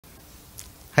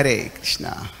Hare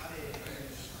Krishna.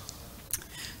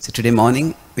 So today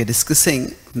morning we are discussing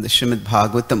from the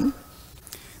Bhagavatam,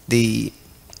 the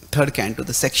third canto,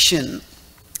 the section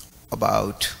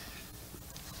about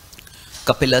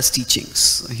Kapila's teachings.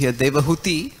 So here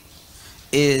Devahuti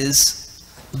is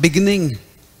beginning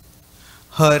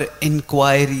her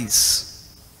inquiries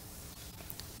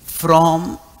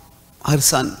from her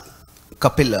son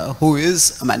Kapila, who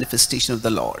is a manifestation of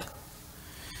the Lord.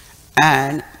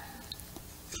 And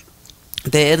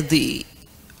there the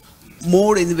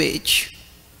mode in which,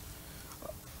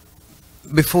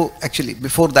 before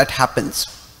that happens,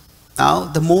 now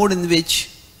the mode in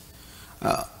which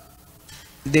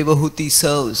Devahuti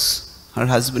serves her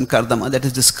husband Kardama, that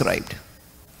is described.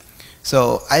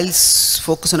 So I'll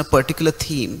focus on a particular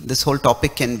theme. This whole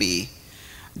topic can be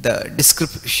the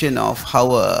description of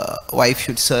how a wife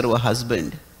should serve a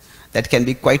husband. That can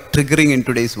be quite triggering in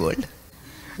today's world.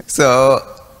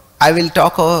 So I will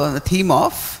talk on the theme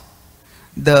of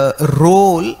the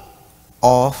role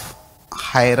of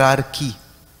hierarchy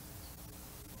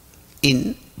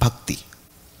in Bhakti.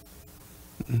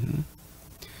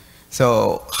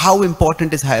 So how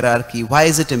important is hierarchy? Why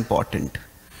is it important?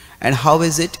 And how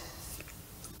is it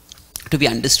to be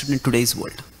understood in today's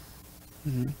world?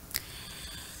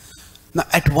 Now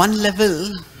at one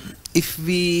level, if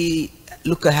we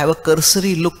have a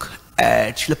cursory look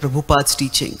at Srila Prabhupada's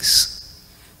teachings,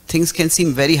 things can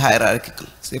seem very hierarchical.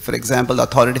 Say for example, the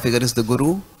authority figure is the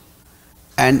guru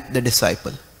and the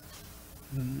disciple.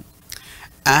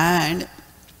 And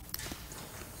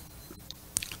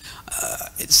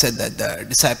it's said that the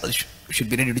disciple should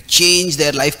be ready to change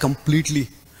their life completely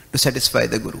to satisfy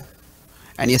the guru.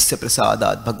 And yasya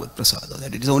prasadat bhagavad prasada,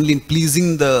 that it is only in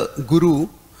pleasing the guru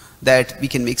that we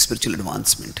can make spiritual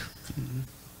advancement.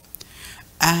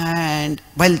 And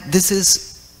while this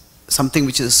is something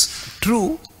which is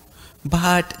true,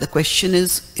 but the question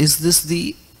is this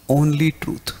the only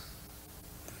truth?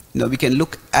 Now we can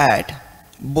look at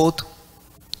both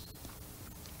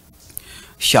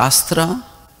Shastra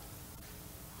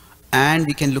and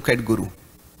we can look at Guru.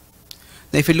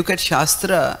 Now if you look at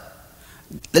Shastra,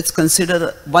 let's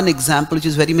consider one example which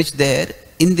is very much there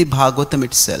in the Bhagavatam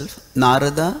itself,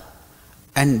 Narada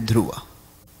and Dhruva.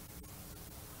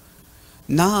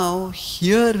 Now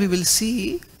here we will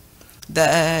see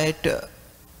that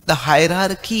the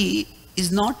hierarchy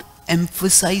is not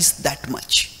emphasized that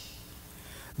much.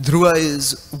 Dhruva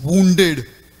is wounded,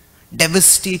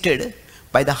 devastated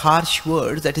by the harsh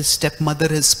words that his stepmother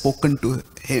has spoken to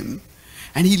him,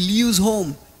 and he leaves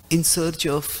home in search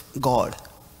of God.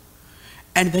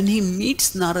 And when he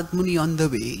meets Narad Muni on the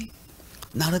way,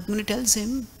 Narad Muni tells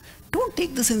him, don't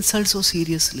take this insult so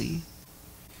seriously.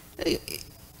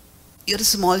 You're a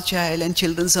small child and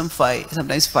children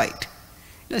sometimes fight.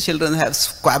 Children have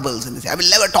squabbles and they say, I will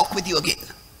never talk with you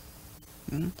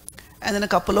again. And then a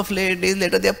couple of days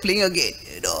later, they are playing again.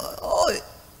 Oh,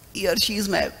 he or she is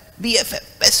my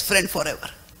BFF, best friend forever.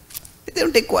 They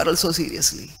don't take quarrel so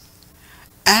seriously.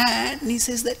 And he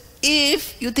says that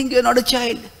if you think you're not a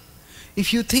child,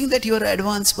 if you think that you're an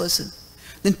advanced person,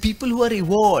 then people who are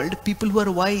evolved, people who are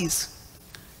wise,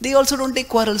 they also don't take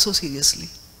quarrel so seriously.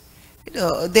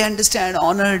 They understand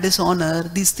honor, dishonor,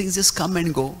 these things just come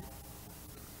and go.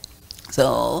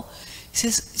 So he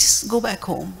says, just go back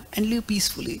home and live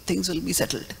peacefully. Things will be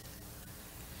settled.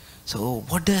 So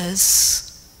what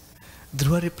does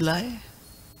Dhruva reply?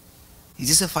 He's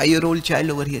just a 5-year-old child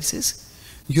over here. He says,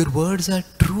 your words are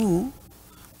true,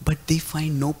 but they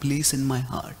find no place in my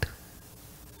heart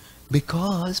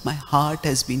because my heart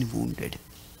has been wounded.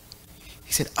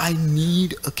 He said, I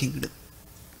need a kingdom,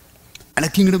 and a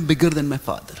kingdom bigger than my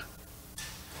father.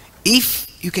 If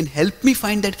you can help me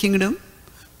find that kingdom,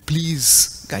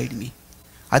 please guide me.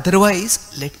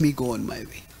 Otherwise, let me go on my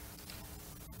way.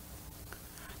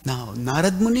 Now,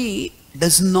 Narad Muni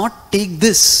does not take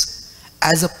this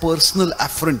as a personal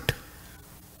affront.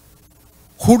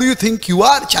 Who do you think you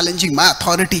are challenging my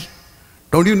authority?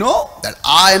 Don't you know that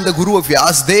I am the guru of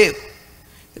Vyasdev?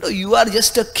 You are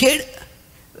just a kid.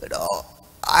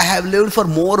 I have lived for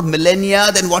more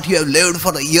millennia than what you have lived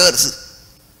for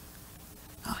years.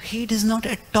 Now, he does not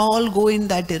at all go in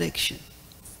that direction.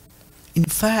 In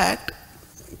fact,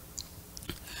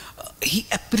 he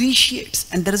appreciates,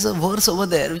 and there is a verse over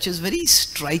there which is very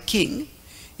striking.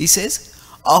 He says,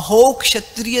 Aho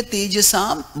kshatriya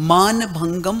tejasam man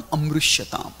bhangam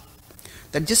amrushyatam.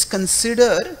 That just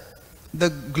consider the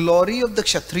glory of the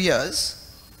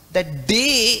kshatriyas, that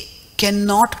they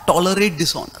cannot tolerate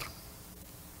dishonor.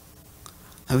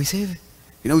 Now we say,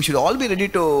 we should all be ready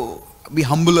to be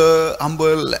humble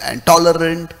and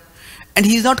tolerant. And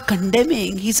he is not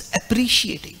condemning, he is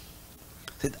appreciating.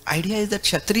 So the idea is that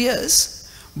Kshatriyas,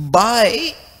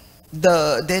 by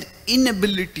their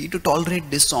inability to tolerate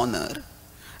dishonor,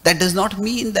 that does not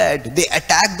mean that they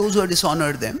attack those who have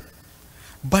dishonored them,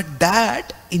 but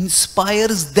that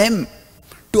inspires them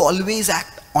to always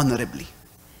act honorably.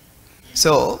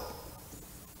 So,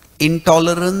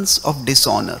 intolerance of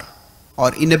dishonor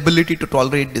or inability to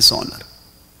tolerate dishonor,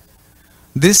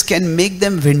 this can make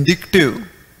them vindictive,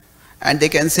 and they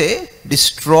can say,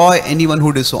 destroy anyone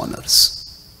who dishonors.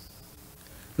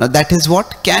 Now that is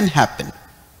what can happen.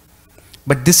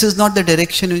 But this is not the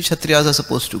direction in which Kshatriyas are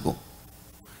supposed to go.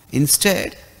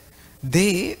 Instead,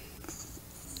 they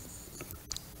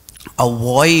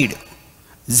avoid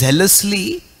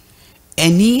zealously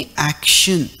any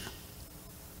action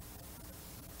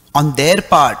on their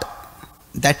part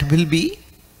that will be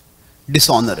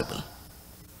dishonorable.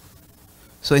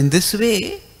 So in this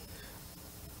way,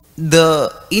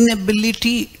 the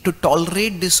inability to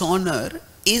tolerate dishonor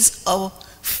is a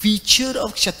feature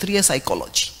of Kshatriya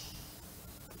psychology.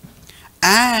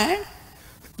 And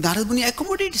Narad Muni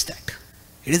accommodates that.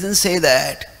 He doesn't say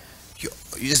that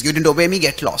you didn't obey me,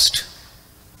 get lost.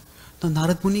 No,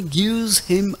 Narad Muni gives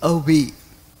him a way.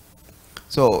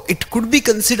 So it could be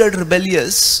considered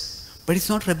rebellious, but it's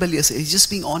not rebellious. He's just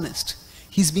being honest.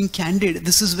 He's being candid.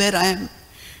 This is where I am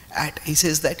at. He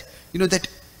says that, that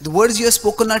the words you have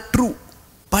spoken are true,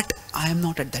 but I am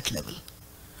not at that level.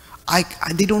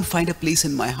 They don't find a place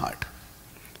in my heart.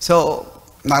 So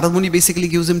Narad Muni basically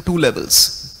gives him two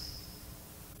levels.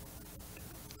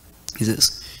 He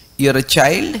says, you're a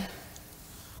child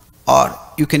or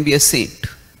you can be a saint.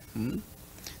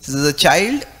 So as a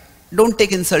child, don't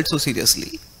take insult so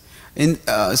seriously.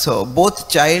 So both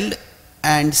child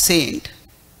and saint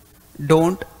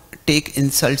don't take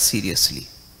insult seriously.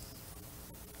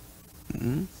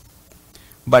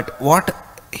 But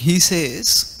what he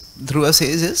says, Dhruva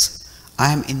says is,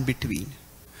 I am in between.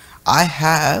 I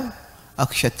have a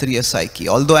Kshatriya psyche.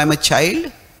 Although I am a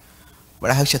child,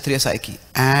 but I have Kshatriya psyche.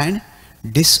 And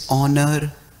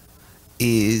dishonor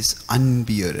is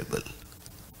unbearable.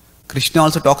 Krishna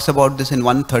also talks about this in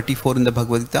 134 in the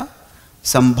Bhagavad-Gita.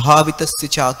 Sambhavitasya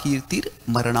chakirtir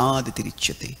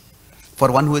maranaditirichyate.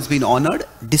 For one who has been honored,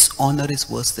 dishonor is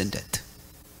worse than death.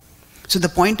 So the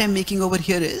point I'm making over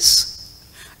here is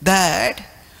that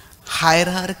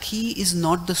hierarchy is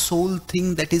not the sole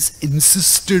thing that is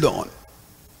insisted on.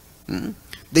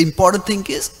 The important thing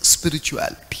is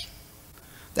spirituality.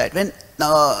 That when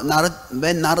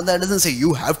Narada doesn't say,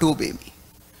 you have to obey me.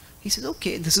 He says,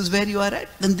 okay, this is where you are at.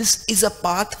 Then this is a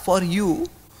path for you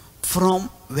from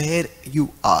where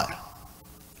you are.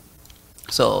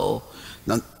 So,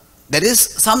 now, there is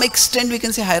some extent we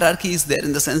can say hierarchy is there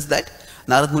in the sense that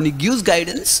Narad Muni gives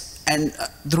guidance and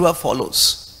Dhruva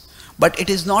follows. But it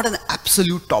is not an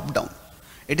absolute top-down.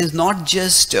 It is not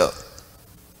just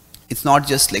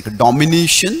like a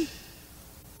domination.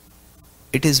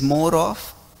 It is more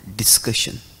of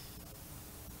discussion.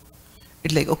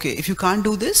 It's like, okay, if you can't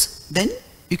do this, then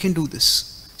you can do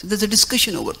this. So there's a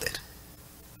discussion over there.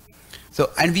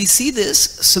 So, and we see this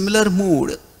similar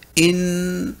mood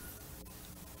in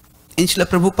Srila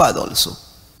Prabhupada also.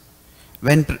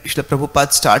 When Srila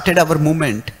Prabhupada started our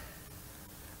movement,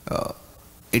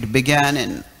 it began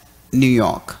in New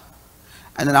York.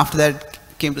 And then after that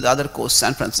came to the other coast,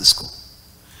 San Francisco.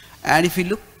 And if you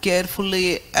look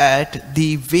carefully at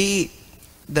the way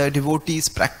the devotees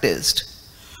practiced,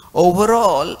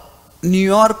 overall, New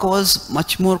York was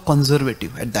much more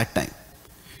conservative at that time.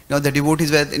 The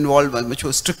devotees were involved much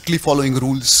more strictly following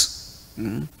rules.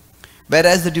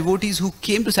 Whereas the devotees who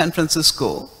came to San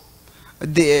Francisco,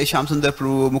 Shyamsundar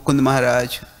Prabhu, Mukund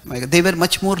Maharaj, they were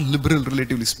much more liberal,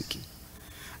 relatively speaking.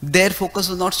 Their focus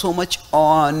was not so much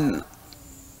on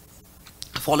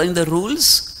following the rules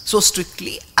so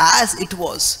strictly as it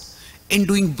was in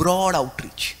doing broad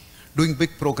outreach, doing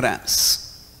big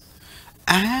programs.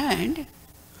 And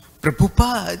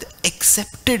Prabhupada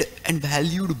accepted and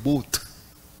valued both.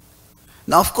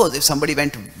 Now, of course, if somebody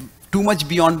went too much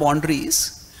beyond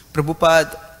boundaries,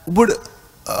 Prabhupada would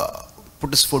put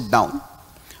his foot down.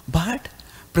 But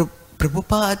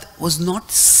Prabhupada was not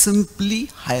simply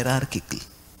hierarchical.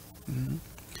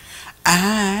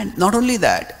 And not only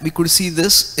that, we could see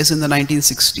this is in the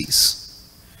 1960s.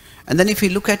 And then if we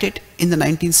look at it in the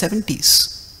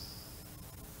 1970s,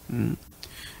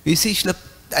 we see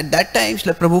at that time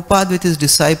Srila Prabhupada with his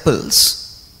disciples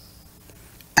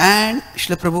and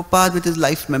Srila Prabhupada with his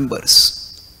life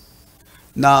members.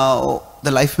 Now,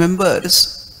 the life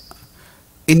members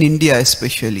in India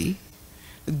especially,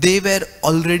 they were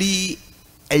already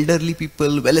elderly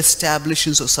people, well established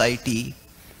in society.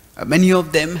 Many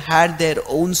of them had their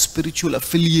own spiritual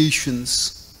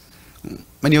affiliations.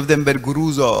 Many of them were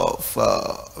gurus of,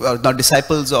 not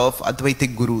disciples of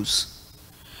Advaitic gurus.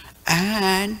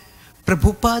 And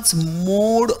Prabhupada's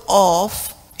mode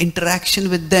of interaction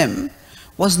with them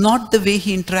was not the way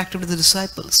he interacted with the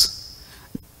disciples.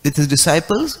 With his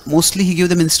disciples, mostly he gave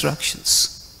them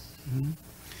instructions.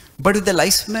 But with the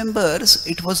life members,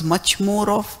 it was much more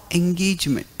of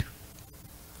engagement.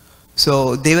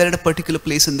 So they were at a particular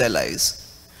place in their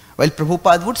lives. While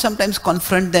Prabhupada would sometimes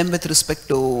confront them with respect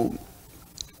to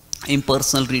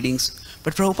impersonal readings,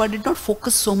 but Prabhupada did not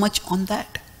focus so much on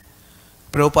that.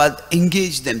 Prabhupada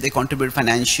engaged them, they contributed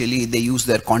financially, they used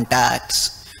their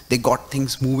contacts, they got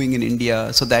things moving in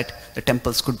India so that the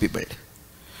temples could be built.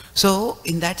 So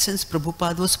in that sense,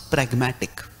 Prabhupada was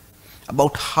pragmatic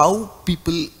about how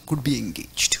people could be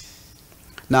engaged.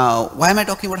 Now, why am I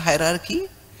talking about hierarchy?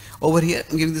 Over here,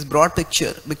 I'm giving this broad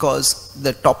picture because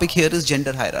the topic here is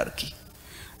gender hierarchy.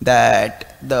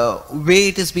 That the way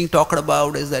it is being talked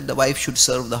about is that the wife should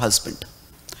serve the husband.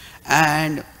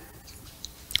 And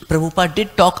Prabhupada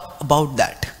did talk about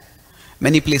that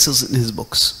many places in his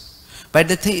books. But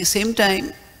at the same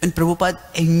time, when Prabhupada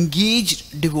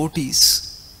engaged devotees,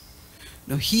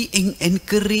 he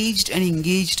encouraged and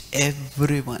engaged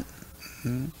everyone.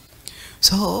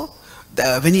 So,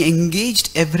 when he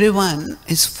engaged everyone,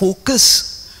 his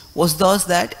focus was thus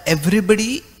that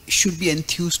everybody should be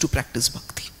enthused to practice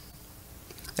bhakti.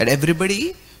 That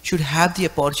everybody should have the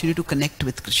opportunity to connect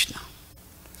with Krishna.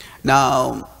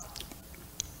 Now,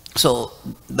 so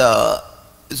the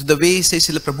way, say,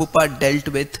 Srila Prabhupada dealt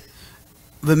with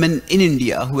women in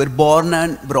India who were born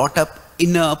and brought up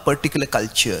in a particular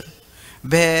culture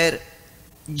where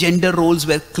gender roles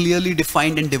were clearly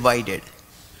defined and divided.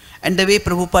 And the way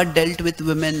Prabhupada dealt with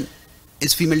women,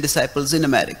 his female disciples in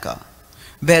America,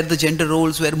 where the gender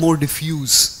roles were more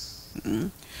diffuse.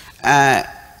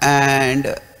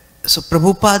 And so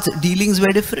Prabhupada's dealings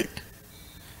were different.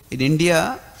 In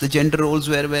India, the gender roles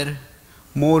were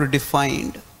more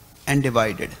defined and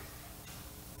divided.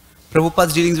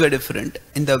 Prabhupada's dealings were different.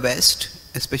 In the West,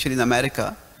 especially in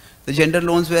America, the gender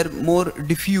roles were more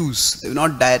diffuse. They were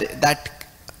not that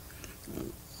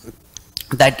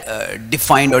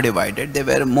defined or divided. They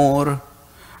were more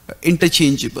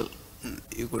interchangeable,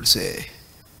 you could say.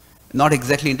 Not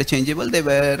exactly interchangeable, they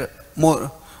were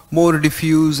more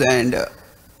diffuse and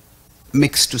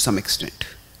mixed to some extent.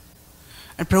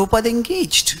 And Prabhupada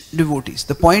engaged devotees.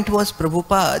 The point was,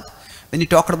 Prabhupada, when he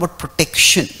talked about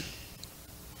protection,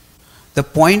 the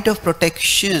point of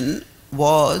protection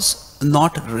was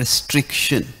not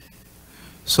restriction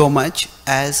so much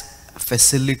as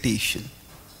facilitation.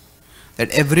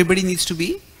 That everybody needs to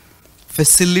be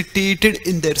facilitated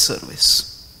in their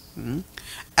service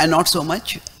and not so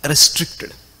much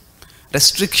restricted.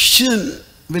 Restriction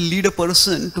will lead a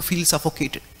person to feel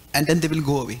suffocated and then they will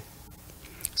go away.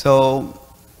 So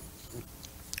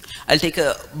I'll take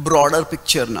a broader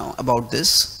picture now about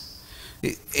this.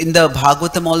 In the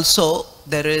Bhagavatam also,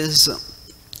 there is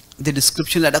the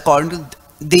description that according to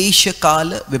Desha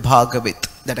Kala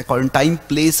Vibhagavit, that according to time,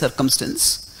 place,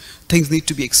 circumstance, things need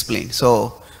to be explained.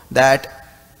 So that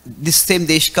this same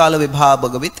Deshkala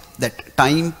Vibhagavit, that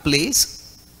time,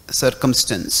 place,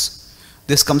 circumstance,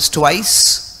 this comes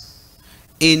twice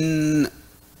in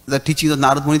the teachings of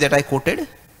Narad Muni that I quoted,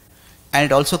 and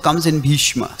it also comes in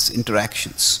Bhishma's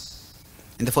interactions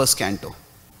in the first canto.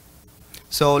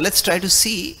 So let's try to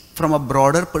see from a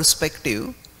broader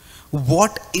perspective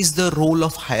what is the role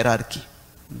of hierarchy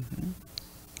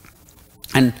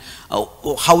and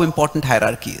how important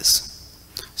hierarchy is.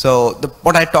 So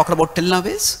what I talked about till now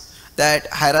is that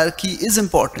hierarchy is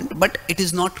important, but it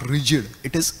is not rigid.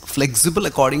 It is flexible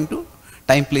according to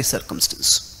time, place,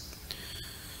 circumstance.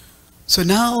 So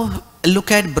now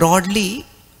look at broadly.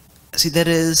 See, there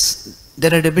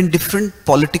have been different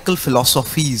political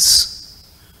philosophies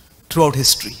throughout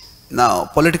history. Now,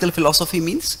 political philosophy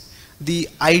means the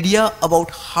idea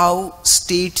about how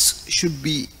states should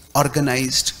be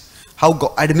organized,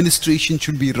 how administration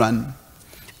should be run,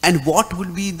 and what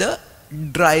would be the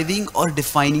driving or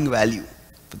defining value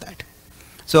for that.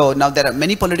 So now there are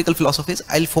many political philosophies.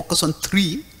 I'll focus on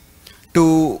three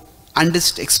to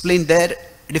explain their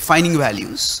defining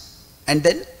values, and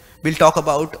then we'll talk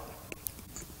about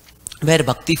where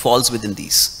bhakti falls within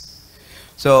these.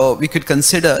 So we could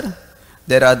consider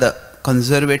there are the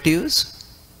conservatives,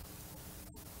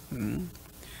 then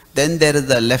there are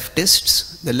the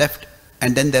leftists,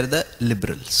 and then there are the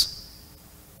liberals.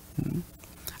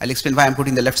 I'll explain why I'm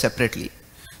putting the left separately.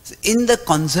 So in the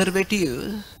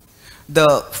conservative,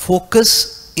 the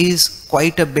focus is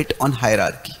quite a bit on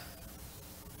hierarchy.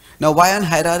 Now why on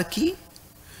hierarchy?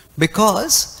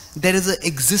 Because there is an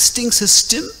existing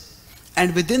system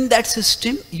And within that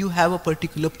system, you have a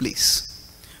particular place.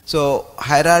 So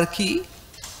hierarchy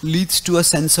leads to a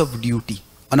sense of duty,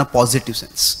 on a positive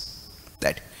sense.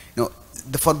 That,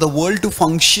 for the world to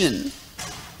function,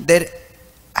 there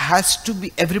has to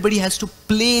be, everybody has to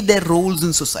play their roles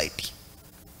in society.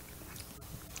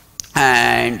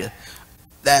 And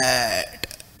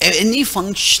that any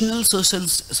functional social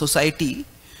society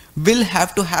will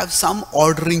have to have some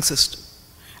ordering system.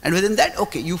 And within that,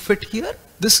 okay, you fit here,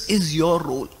 this is your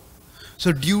role.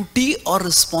 So duty or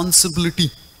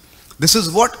responsibility, this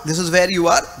is where you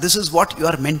are, this is what you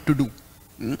are meant to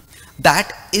do.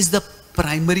 That is the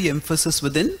primary emphasis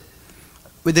within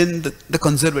the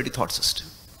conservative thought system.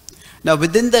 Now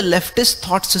within the leftist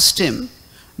thought system,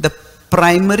 the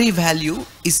primary value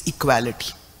is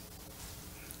equality.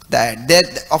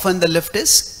 That often the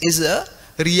leftist is a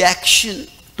reaction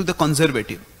to the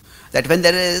conservative. That when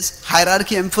there is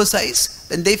hierarchy emphasized,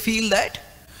 then they feel that,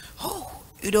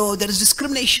 there is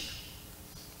discrimination,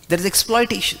 there is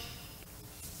exploitation.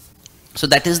 So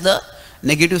that is the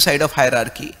negative side of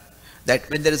hierarchy. That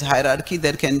when there is hierarchy,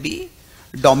 there can be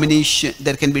domination,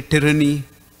 there can be tyranny,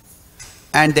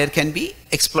 and there can be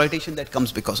exploitation that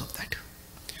comes because of that.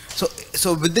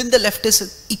 So within the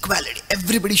leftist equality,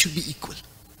 everybody should be equal.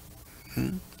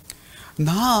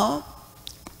 Now,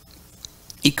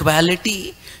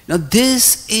 equality,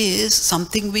 this is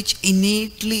something which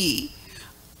innately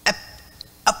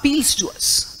appeals to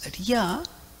us. That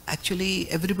actually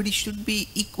everybody should be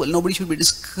equal, nobody should be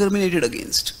discriminated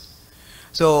against.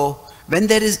 So when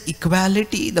there is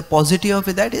equality, the positive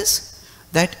of that is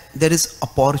that there is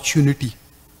opportunity.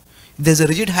 If there's a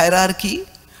rigid hierarchy,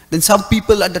 then some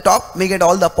people at the top may get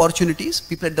all the opportunities,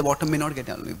 people at the bottom may not get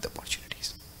all of the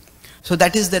opportunities. So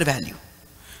that is their value.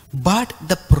 But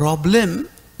the problem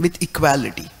with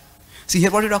equality, see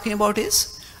here what we're talking about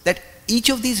is that each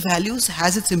of these values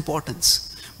has its importance,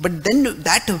 but then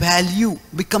that value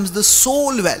becomes the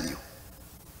sole value.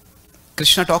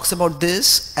 Krishna talks about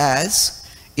this as,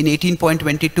 in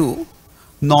 18.22,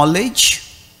 knowledge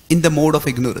in the mode of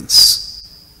ignorance.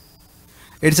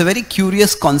 It's a very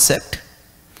curious concept,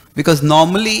 because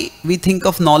normally we think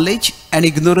of knowledge and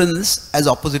ignorance as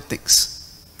opposite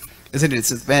things, isn't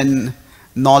it? When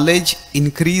knowledge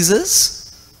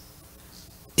increases,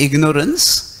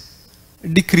 ignorance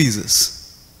decreases.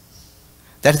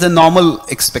 That's the normal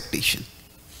expectation.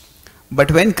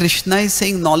 But when Krishna is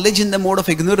saying knowledge in the mode of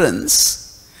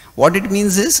ignorance, what it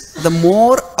means is, the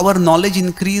more our knowledge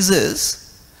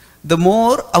increases, the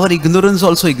more our ignorance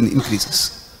also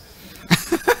increases.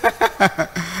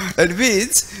 That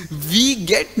means we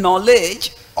get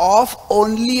knowledge of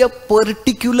only a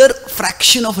particular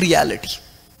fraction of reality.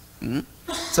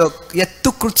 So,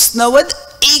 yattu krutsnavad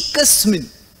ekasmin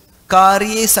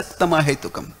karye saktama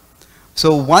hetukam.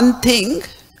 So one thing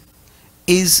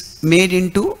is made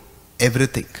into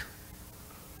everything.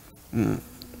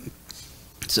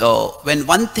 So when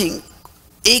one thing,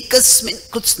 ekasmin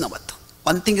krutsnavat,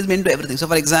 one thing is made into everything. So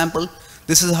for example,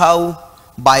 this is how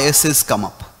biases come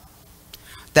up.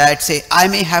 That say, I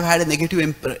may have had a negative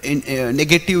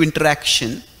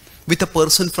interaction with a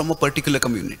person from a particular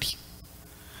community.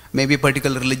 Maybe a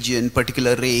particular religion,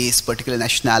 particular race, particular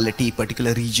nationality,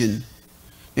 particular region.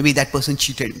 Maybe that person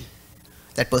cheated me.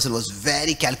 That person was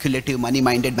very calculative,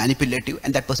 money-minded, manipulative,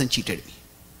 and that person cheated me.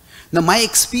 Now my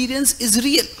experience is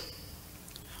real.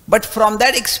 But from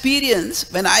that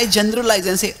experience, when I generalize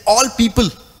and say all people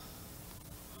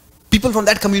from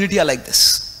that community are like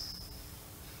this,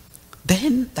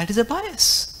 then that is a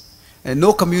bias. And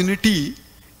no community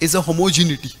is a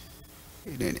homogeneity.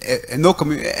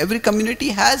 Every community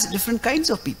has different kinds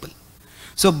of people.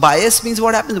 So bias means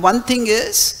what happens? One thing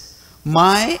is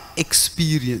my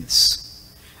experience,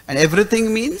 and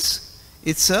everything means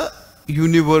it's a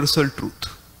universal truth.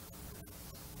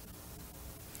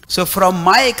 So from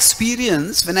my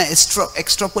experience, when I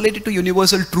extrapolate it to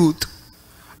universal truth,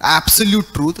 absolute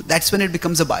truth, that's when it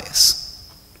becomes a bias.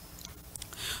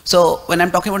 So when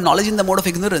I'm talking about knowledge in the mode of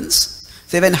ignorance,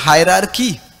 say when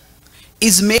hierarchy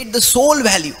is made the sole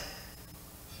value,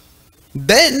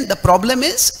 then the problem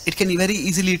is it can very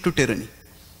easily lead to tyranny.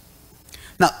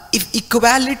 Now if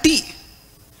equality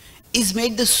is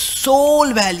made the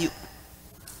sole value,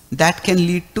 that can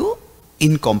lead to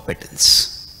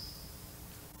incompetence.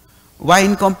 Why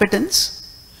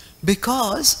incompetence?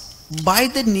 Because by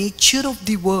the nature of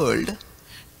the world,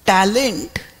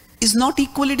 talent is not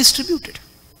equally distributed.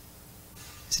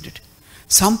 Isn't it?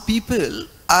 Some people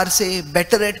are, say,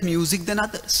 better at music than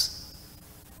others.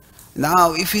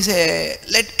 Now, if we say,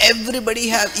 let everybody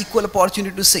have equal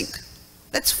opportunity to sing,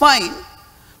 that's fine,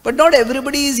 but not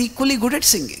everybody is equally good at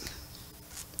singing.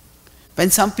 When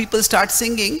some people start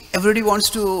singing, everybody wants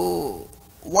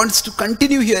to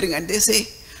continue hearing, and they say,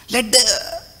 let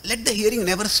the hearing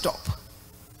never stop.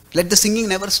 Let the singing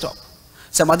never stop.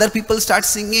 Some other people start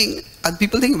singing, and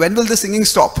people think, when will the singing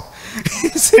stop?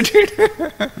 Isn't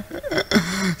it?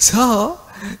 So,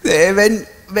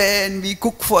 when we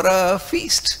cook for a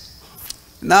feast,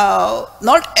 now,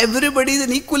 not everybody is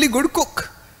an equally good cook.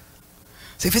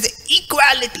 So if you say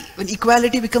equality, when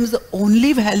equality becomes the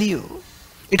only value,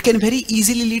 it can very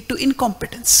easily lead to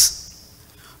incompetence.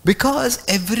 Because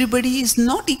everybody is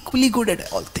not equally good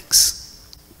at all things.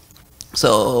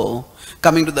 So,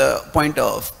 coming to the point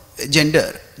of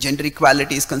gender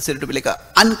equality is considered to be like an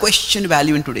unquestioned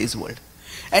value in today's world.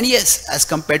 And yes, as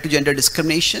compared to gender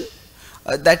discrimination,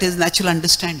 that is natural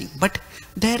understanding. But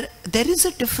there is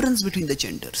a difference between the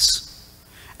genders.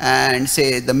 And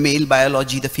say the male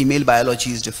biology, the female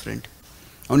biology is different.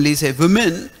 Only say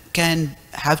women can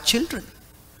have children.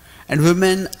 And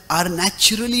women are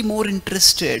naturally more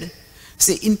interested,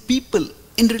 say, in people,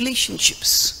 in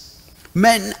relationships.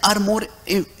 Men are more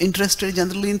interested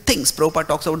generally in things. Prabhupada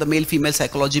talks about the male-female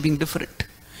psychology being different.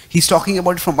 He's talking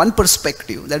about it from one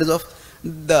perspective, that is of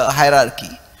the hierarchy.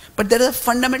 But there are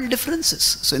fundamental differences.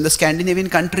 So in the Scandinavian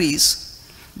countries,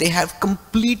 they have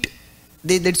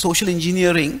they did social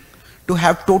engineering to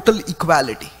have total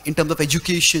equality in terms of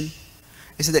education.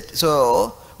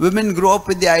 So women grow up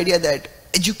with the idea that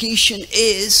education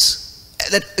is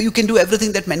that you can do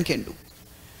everything that men can do.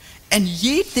 And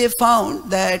yet they found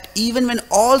that even when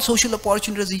all social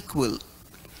opportunities are equal,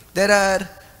 there are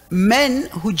men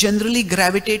who generally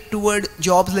gravitate toward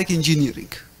jobs like engineering.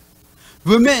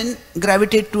 Women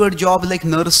gravitate toward jobs like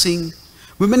nursing.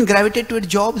 Women gravitate toward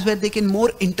jobs where they can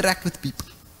more interact with people.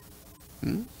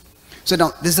 So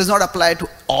now, this does not apply to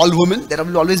all women. There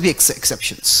will always be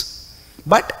exceptions.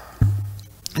 But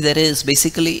there is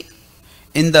basically,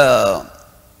 in the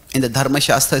Dharma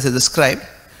Shastra, it is described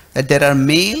that there are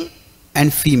male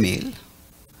and female,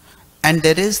 and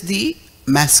there is the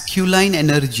masculine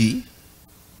energy,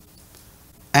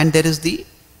 and there is the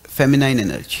feminine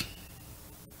energy.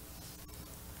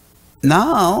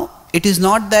 Now, it is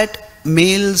not that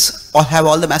males all have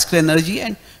all the masculine energy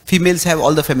and females have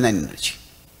all the feminine energy.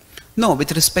 No,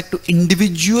 with respect to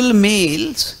individual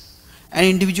males and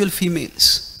individual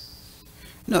females.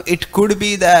 No, it could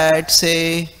be that,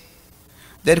 say,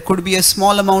 there could be a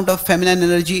small amount of feminine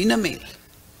energy in a male,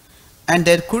 and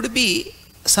there could be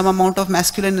some amount of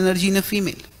masculine energy in a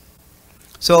female.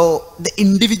 So, the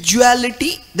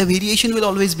individuality, the variation will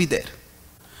always be there.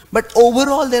 But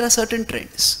overall, there are certain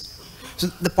trends. So,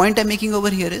 the point I'm making over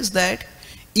here is that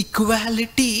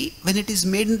equality, when it is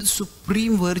made into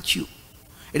supreme virtue,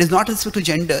 it is not with respect to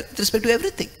gender, with respect to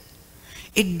everything.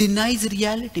 It denies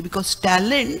reality because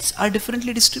talents are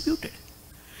differently distributed.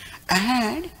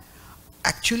 And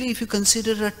actually, if you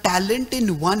consider a talent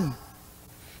in one,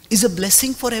 is a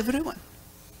blessing for everyone.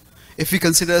 If we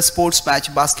consider a sports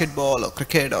match, basketball or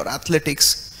cricket or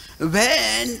athletics,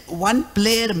 when one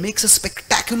player makes a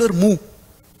spectacular move,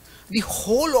 the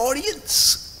whole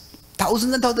audience,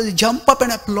 thousands and thousands, jump up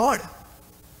and applaud.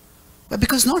 But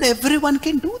because not everyone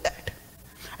can do that.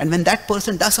 And when that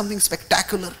person does something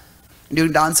spectacular,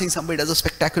 during dancing, somebody does a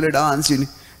spectacular dance,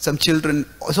 some children,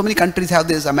 so many countries have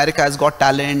this. America has got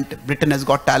talent, Britain has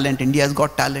got talent, India has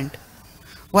got talent.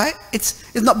 Why?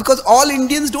 It's not because all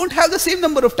Indians don't have the same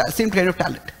number of same kind of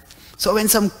talent. So when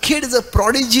some kid is a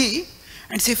prodigy,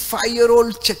 and say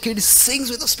 5-year-old kid sings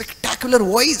with a spectacular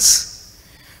voice,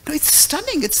 it's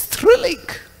stunning, it's thrilling.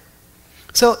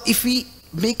 So if we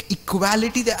make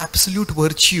equality the absolute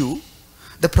virtue,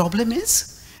 the problem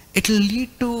is it will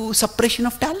lead to suppression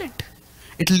of talent.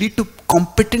 It will lead to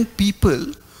competent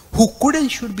people who could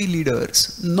and should be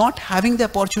leaders not having the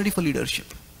opportunity for leadership.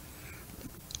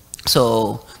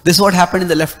 So this is what happened in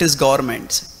the leftist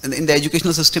governments. In the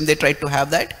educational system, they tried to have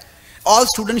that. All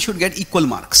students should get equal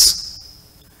marks.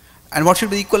 And what should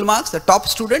be equal marks? The top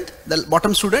student, the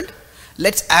bottom student,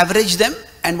 let's average them.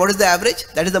 And what is the average?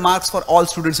 That is the marks for all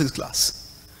students in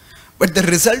class. But the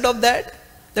result of that,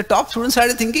 the top students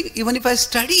started thinking, even if I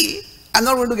study, I'm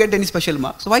not going to get any special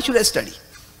marks. So why should I study?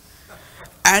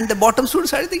 And the bottom students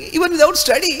started thinking, even without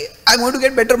study, I'm going to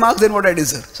get better marks than what I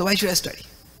deserve. So why should I study?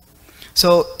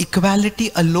 So equality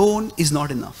alone is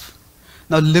not enough.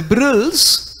 Now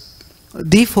liberals,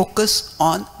 they focus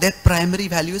on their primary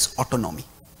value is autonomy.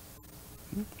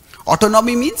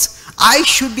 Autonomy means I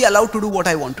should be allowed to do what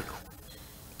I want to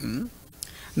do.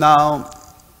 Now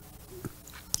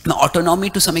autonomy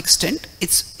to some extent,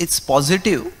 it's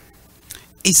positive,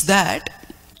 is that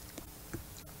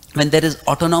when there is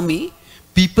autonomy,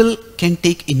 people can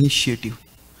take initiative.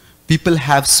 People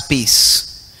have space.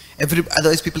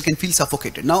 Otherwise people can feel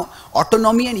suffocated. Now,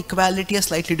 autonomy and equality are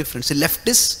slightly different. So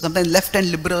leftists, sometimes left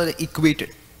and liberal are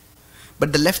equated.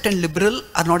 But the left and liberal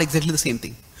are not exactly the same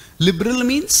thing. Liberal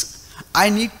means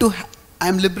I'm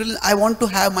liberal, I want to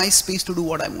have my space to do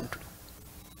what I want to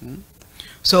do.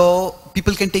 So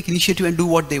people can take initiative and do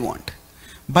what they want.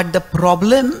 But the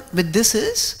problem with this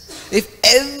is, if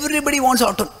everybody wants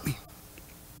autonomy,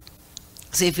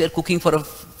 say if we are cooking for a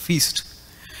feast,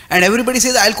 and everybody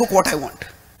says, I'll cook what I want,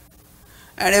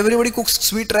 and everybody cooks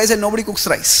sweet rice and nobody cooks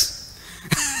rice,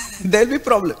 there will be a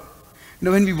problem.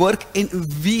 When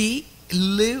we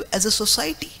live as a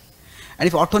society. And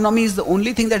if autonomy is the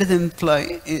only thing that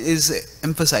is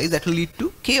emphasized, that will lead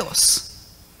to chaos.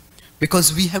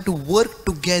 Because we have to work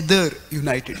together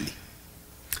unitedly.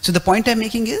 So the point I'm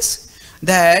making is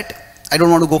that, I don't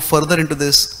want to go further into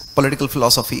this political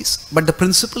philosophies, but the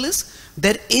principle is,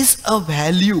 there is a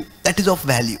value that is of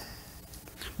value.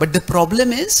 But the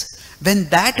problem is, when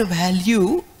that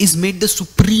value is made the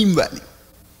supreme value,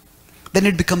 then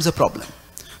it becomes a problem.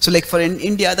 So like in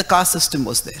India, the caste system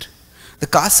was there. The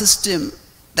caste system,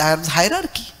 there was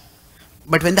hierarchy.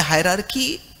 But when the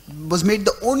hierarchy was made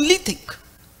the only thing,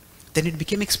 then it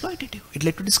became exploitative. It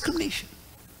led to discrimination.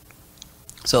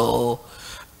 So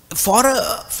for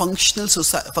a functional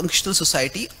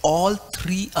society, all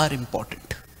three are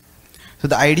important. So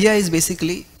the idea is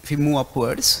basically, if we move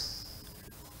upwards,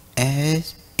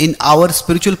 in our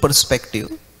spiritual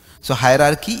perspective, so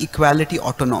hierarchy, equality,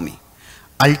 autonomy,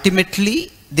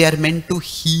 ultimately they are meant to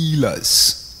heal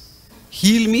us.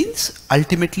 Heal means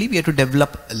ultimately we have to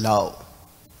develop love.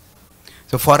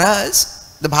 So for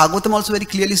us, the Bhagavatam also very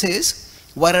clearly says,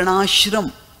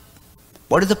 Varnashram.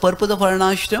 What is the purpose of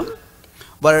Varnashram?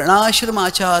 Varnashram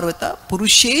acharvata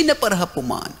purushena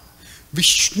parhapuman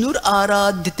Vishnur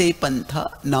aradhyate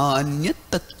pantha nanyat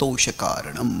tattosha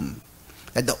karanam.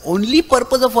 That the only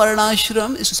purpose of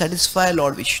Varnashram is to satisfy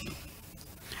Lord Vishnu.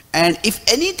 And if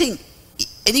anything,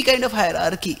 any kind of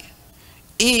hierarchy,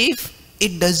 if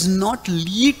it does not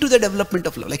lead to the development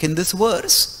of love, like in this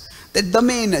verse, that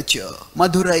Damenacha,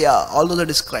 Madhuraya, all those are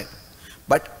described.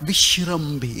 But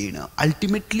Vishrambhena,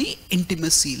 ultimately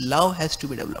intimacy, love has to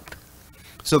be developed.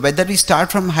 So whether we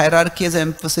start from hierarchy as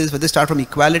emphasis, whether we start from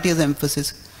equality as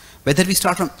emphasis, whether we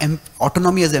start from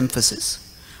autonomy as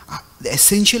emphasis, the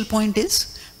essential point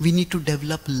is we need to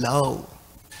develop love.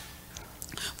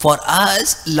 For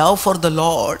us, love for the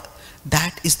Lord,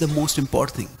 that is the most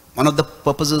important thing. One of the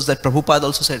purposes that Prabhupada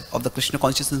also said of the Krishna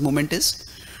consciousness movement is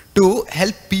to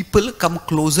help people come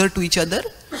closer to each other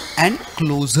and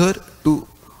closer to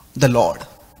the Lord.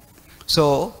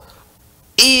 So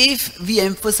if we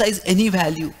emphasize any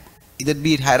value, either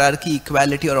be it hierarchy,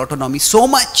 equality or autonomy, so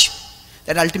much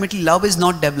that ultimately love is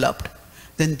not developed,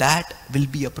 then that will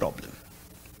be a problem.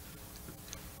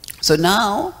 So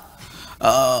now,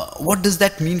 what does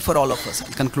that mean for all of us?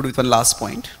 I'll conclude with one last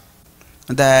point.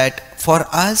 That for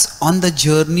us on the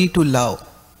journey to love,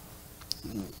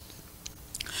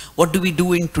 what do we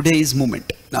do in today's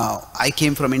moment? Now, I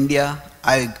came from India.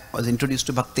 I was introduced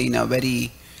to Bhakti in a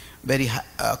very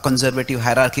conservative,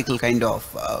 hierarchical kind of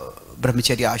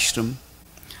brahmacharya ashram.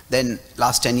 Then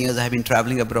last 10 years I have been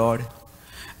traveling abroad,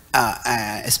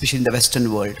 especially in the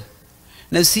Western world.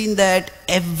 And I've seen that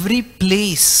every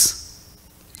place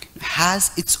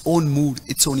has its own mood,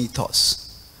 its own ethos.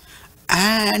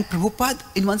 And Prabhupada,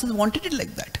 in one sense, wanted it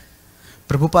like that.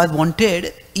 Prabhupada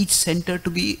wanted each center to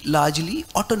be largely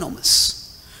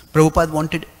autonomous. Prabhupada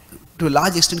wanted, to a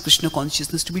large extent, Krishna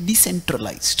consciousness to be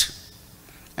decentralized.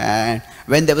 And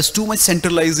when there was too much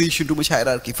centralization, too much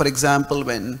hierarchy, for example,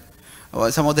 when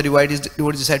some of the devotees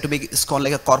decided to make ISKCON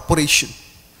like a corporation,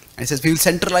 and it says we will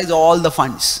centralize all the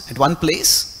funds at one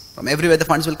place, from everywhere the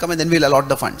funds will come, and then we'll allot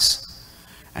the funds.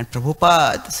 And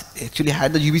Prabhupada actually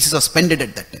had the UBC suspended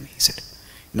at that time. He said,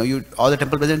 all the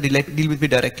temple presidents deal with me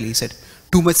directly. He said,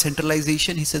 too much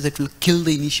centralization, he says, it will kill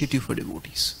the initiative for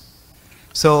devotees.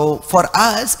 So for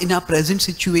us, in our present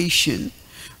situation,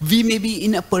 we may be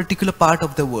in a particular part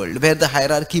of the world where the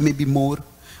hierarchy may be more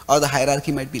or the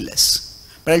hierarchy might be less.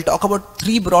 But I'll talk about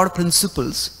three broad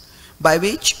principles by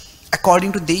which,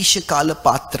 according to Desha Kala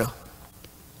Patra,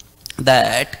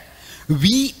 that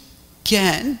we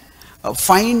can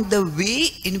find the way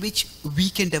in which we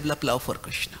can develop love for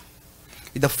Krishna.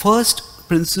 The first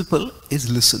principle is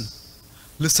listen.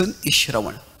 Listen is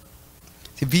Shravan.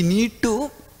 See, we need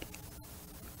to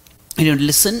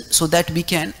listen so that we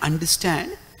can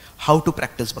understand how to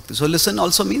practice bhakti. So listen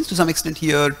also means to some extent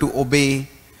here to obey.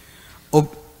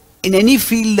 In any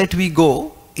field that we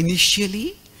go,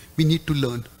 initially we need to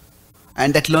learn.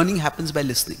 And that learning happens by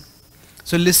listening.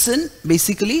 So listen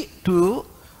basically to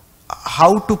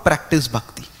how to practice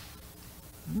bhakti.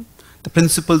 the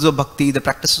principles of bhakti, the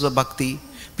practices of bhakti,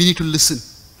 we need to listen.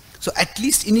 So at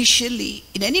least initially,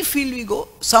 in any field we go,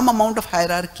 some amount of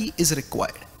hierarchy is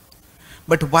required.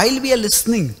 But while we are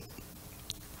listening,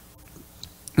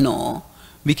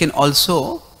 we can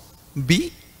also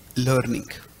be learning.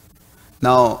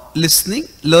 Now,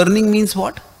 learning means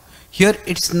what? Here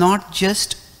it's not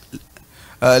just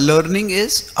learning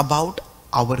is about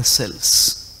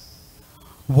ourselves.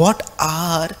 What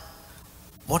are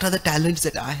the talents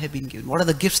that I have been given? What are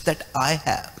the gifts that I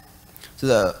have? So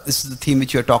this is the theme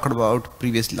which we were talking about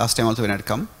last time also when I had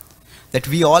come. That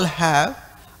we all have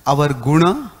our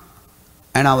guna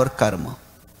and our karma.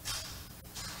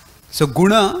 So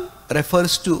guna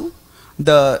refers to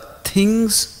the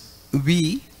things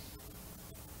we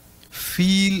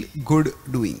feel good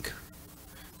doing.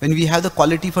 When we have the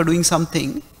quality for doing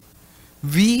something,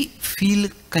 we feel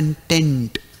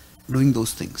content doing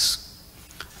those things.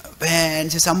 When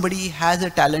somebody has a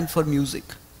talent for music,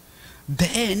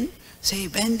 then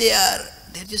when they're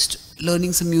just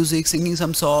learning some music, singing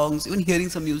some songs, even hearing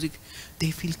some music,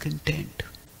 they feel content.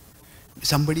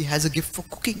 Somebody has a gift for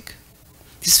cooking,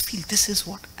 just feel this is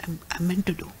what I'm meant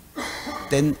to do.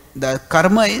 Then the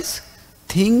karma is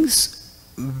things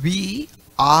we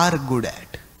are good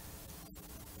at.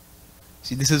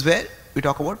 See, this is where we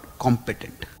talk about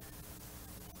competent.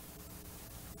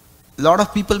 A lot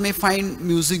of people may find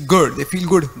music good, they feel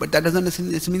good, but that doesn't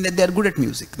necessarily mean that they are good at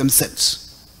music themselves.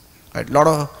 Right?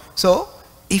 So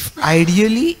if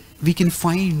ideally we can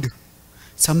find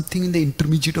something in the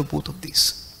intermediate of both of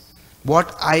these,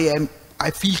 what I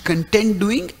feel content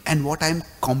doing and what I am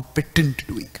competent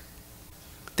doing,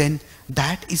 then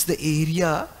that is the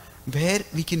area where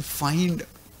we can find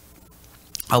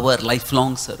our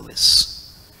lifelong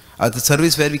service, the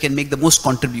service where we can make the most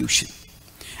contribution.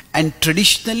 And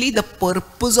traditionally the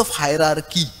purpose of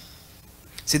hierarchy,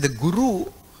 the guru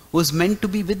was meant to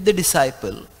be with the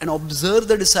disciple and observe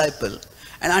the disciple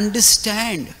and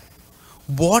understand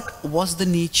what was the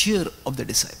nature of the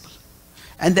disciple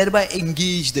and thereby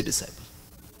engage the disciple.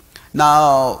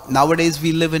 Now, nowadays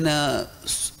we live in an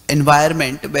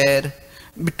environment where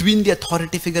between the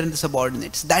authority figure and the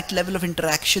subordinates, that level of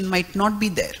interaction might not be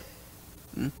there.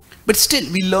 But still,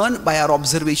 we learn by our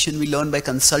observation, we learn by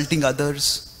consulting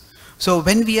others. So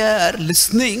when we are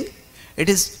listening, it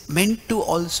is meant to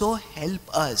also help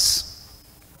us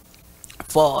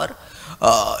for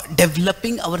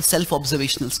developing our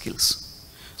self-observational skills.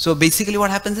 So basically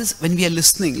what happens is when we are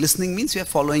listening means we are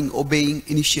following, obeying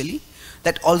initially.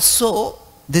 That also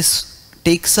this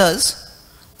takes us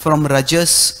from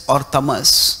rajas or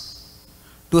tamas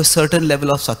to a certain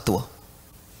level of sattva.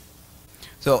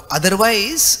 So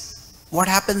otherwise what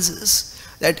happens is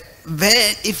that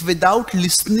if without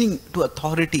listening to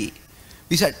authority,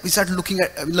 we start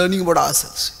learning about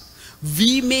ourselves,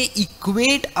 we may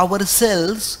equate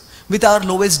ourselves with our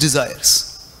lowest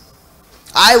desires.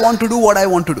 I want to do what I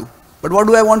want to do. But what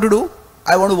do I want to do?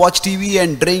 I want to watch TV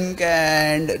and drink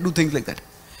and do things like that.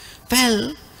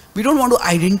 Well, we don't want to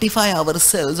identify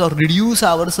ourselves or reduce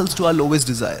ourselves to our lowest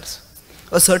desires.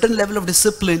 A certain level of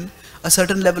discipline, a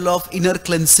certain level of inner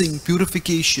cleansing,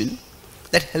 purification,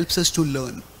 that helps us to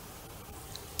learn.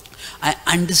 I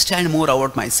understand more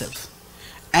about myself.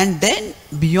 And then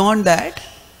beyond that,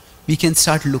 we can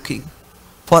start looking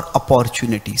for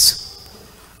opportunities.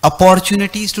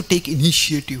 Opportunities to take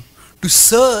initiative, to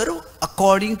serve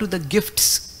according to the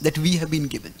gifts that we have been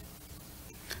given.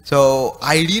 So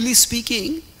ideally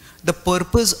speaking, the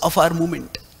purpose of our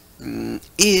movement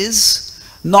is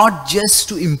not just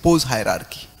to impose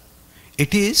hierarchy.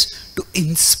 It is to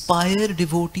inspire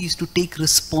devotees to take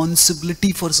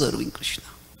responsibility for serving Krishna.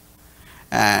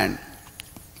 And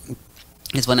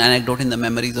there's one anecdote in the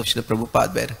memories of Srila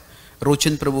Prabhupada where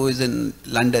Rochan Prabhu is in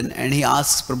London and he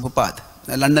asks Prabhupada,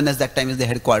 London at that time is the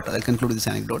headquarters, I'll conclude this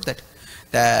anecdote,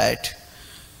 that's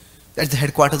the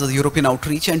headquarters of the European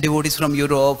outreach, and devotees from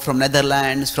Europe, from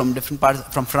Netherlands, from different parts,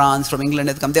 from France, from England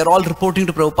have come. They're all reporting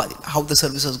to Prabhupada how the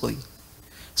service was going.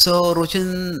 So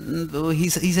Rochan, he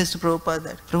says to Prabhupada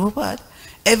that, Prabhupada,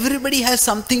 everybody has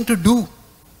something to do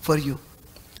for you.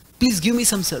 Please give me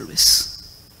some service.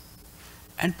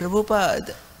 And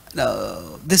Prabhupada,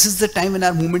 this is the time when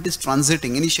our movement is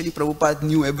transiting. Initially Prabhupada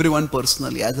knew everyone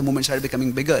personally. As the movement started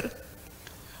becoming bigger,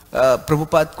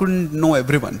 Prabhupada couldn't know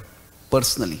everyone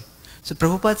personally. So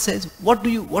Prabhupada says, what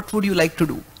would you like to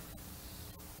do?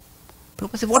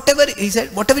 Prabhupada said,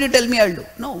 whatever you tell me, I'll do.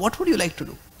 No, what would you like to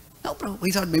do? No, Prabhupada,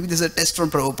 he thought maybe this is a test from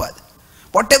Prabhupada.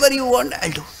 Whatever you want,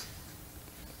 I'll do.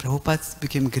 Prabhupada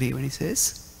became grave and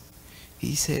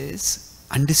he says,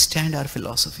 understand our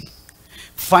philosophy.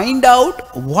 Find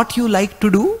out what you like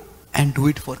to do and do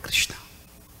it for Krishna.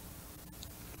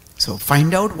 So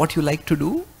find out what you like to do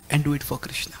and do it for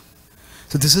Krishna.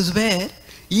 So this is where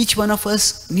each one of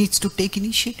us needs to take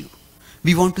initiative.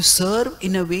 We want to serve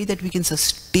in a way that we can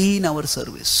sustain our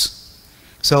service.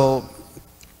 So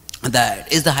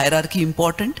that is the hierarchy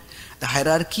important. The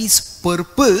hierarchy's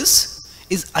purpose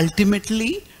is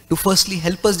ultimately to firstly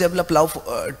help us develop love,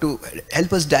 to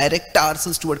help us direct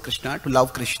ourselves toward Krishna, to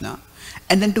love Krishna,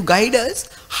 and then to guide us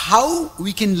how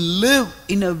we can live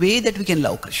in a way that we can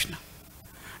love Krishna.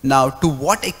 Now, to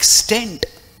what extent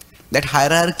that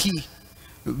hierarchy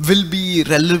will be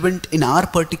relevant in our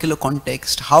particular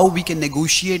context, how we can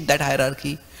negotiate that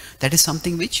hierarchy, that is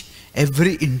something which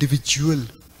every individual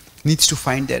needs to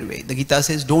find their way. The Gita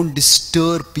says, don't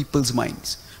disturb people's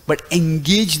minds, but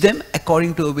engage them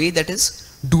according to a way that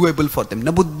is doable for them.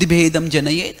 Na buddhi bhedam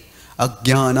janayet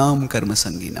ajnanam karma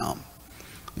sanginam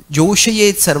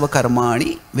joshayet sarva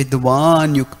karmani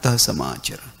vidvan yukta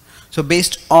samachara. So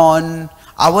based on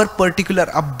our particular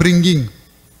upbringing,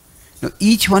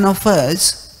 each one of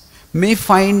us may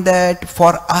find that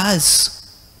for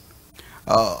us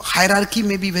hierarchy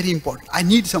may be very important. I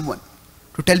need someone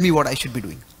to tell me what I should be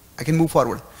doing. I can move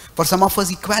forward. For some of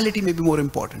us, equality may be more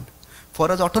important.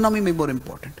 For us, autonomy may be more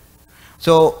important.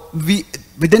 So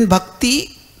within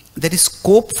Bhakti, there is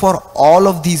scope for all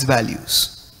of these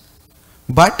values.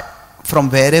 But from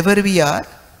wherever we are,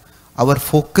 our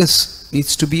focus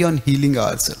needs to be on healing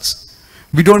ourselves.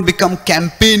 We don't become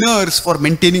campaigners for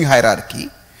maintaining hierarchy.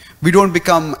 We don't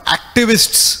become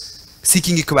activists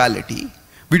seeking equality.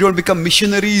 We don't become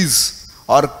missionaries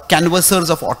or canvassers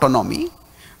of autonomy.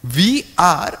 We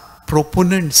are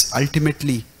proponents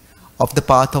ultimately of the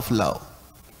path of love,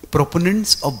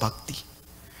 proponents of Bhakti.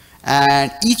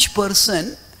 And each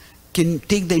person can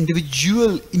take the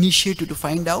individual initiative to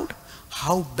find out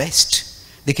how best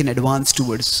they can advance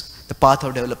towards the path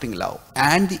of developing love.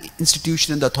 And the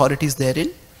institution and the authorities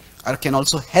therein can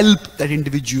also help that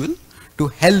individual to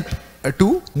help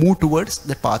to move towards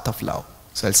the path of love.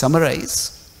 So I'll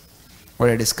summarize what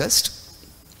I discussed.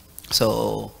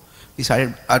 So we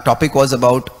started, our topic was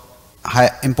about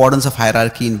importance of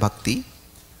hierarchy in Bhakti,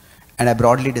 and I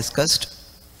broadly discussed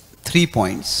 3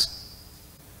 points.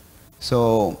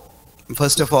 So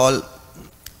first of all,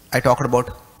 I talked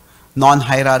about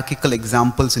non-hierarchical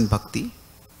examples in Bhakti.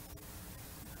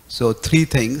 So 3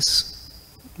 things: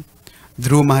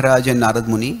 Dhruva Maharaj and Narad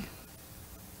Muni,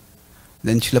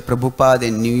 then Srila Prabhupada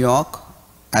in New York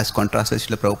as contrasted with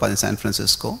Srila Prabhupada in San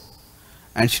Francisco,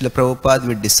 and Srila Prabhupada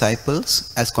with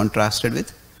disciples as contrasted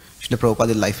with Srila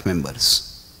Prabhupada life members.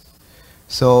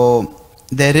 So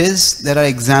there are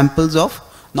examples of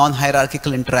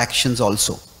non-hierarchical interactions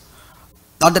also.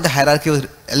 Not that the hierarchy was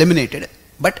eliminated,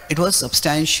 but it was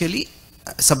substantially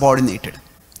subordinated.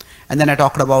 And then I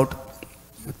talked about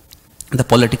the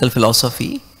political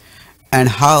philosophy and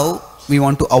how we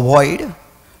want to avoid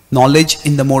knowledge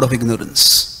in the mode of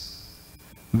ignorance,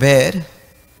 where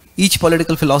each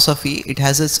political philosophy, it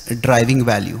has its driving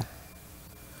value.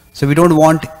 So we don't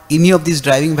want any of these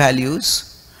driving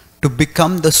values to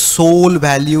become the sole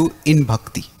value in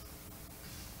Bhakti.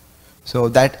 So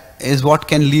that is what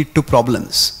can lead to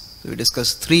problems. So we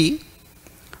discussed three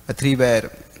where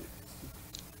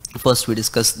first we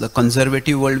discussed the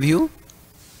conservative worldview,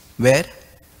 where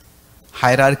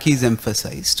hierarchy is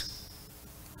emphasized.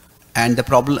 And the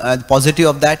problem, positive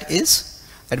of that is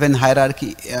that when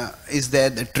hierarchy is there,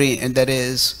 there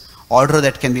is order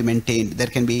that can be maintained.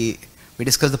 We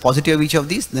discussed the positive of each of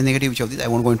these, the negative of each of these. I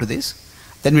won't go into this.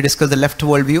 Then we discussed the left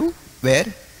worldview, where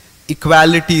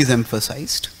equality is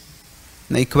emphasized.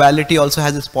 Now equality also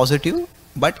has its positive,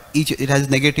 but it has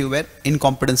negative where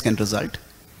incompetence can result.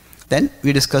 Then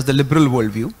we discussed the liberal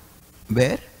worldview,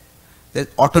 where the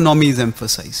autonomy is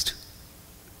emphasized.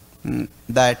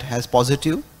 That has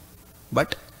positive,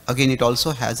 but again it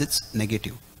also has its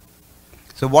negative.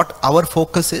 So what our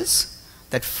focus is,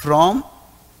 that from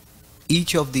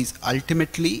each of these,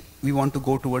 ultimately we want to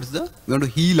go towards we want to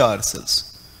heal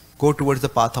ourselves, go towards the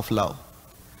path of love.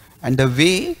 And the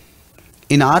way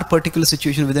in our particular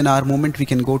situation within our movement we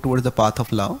can go towards the path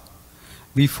of love,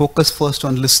 we focus first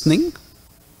on listening.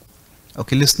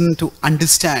 Okay, listen to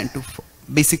understand to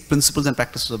basic principles and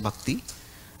practices of Bhakti.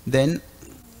 Then,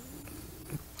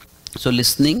 so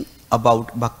listening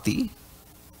about Bhakti,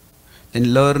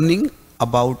 then learning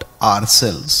about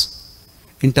ourselves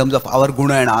in terms of our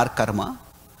guna and our karma.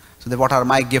 So that what are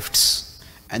my gifts?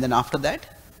 And then after that,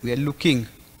 we are looking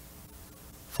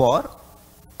for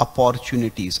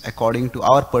opportunities according to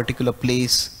our particular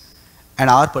place and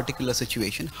our particular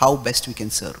situation, how best we can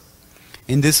serve.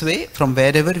 In this way, from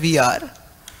wherever we are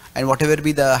and whatever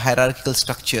be the hierarchical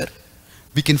structure,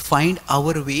 we can find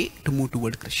our way to move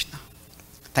toward Krishna.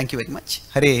 Thank you very much.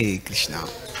 Hare Krishna.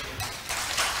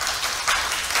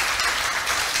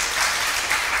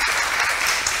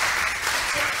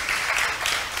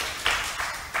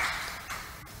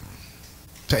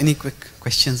 So any quick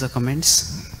questions or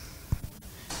comments?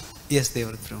 Yes, they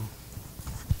were through.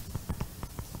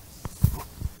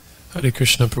 Hare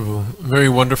Krishna Prabhu. Very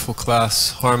wonderful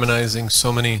class, harmonizing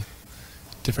so many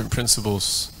different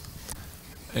principles.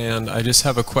 And I just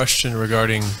have a question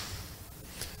regarding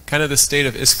kind of the state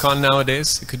of ISKCON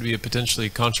nowadays. It could be a potentially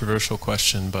controversial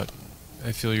question, but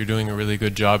I feel you're doing a really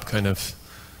good job kind of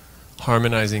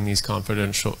harmonizing these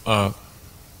controversial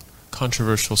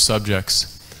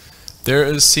subjects.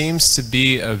 There seems to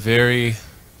be a very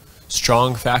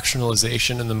strong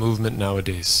factionalization in the movement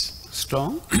nowadays.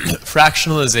 Strong?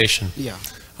 Fractionalization. Yeah.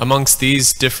 Amongst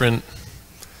these different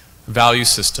value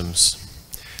systems.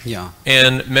 Yeah.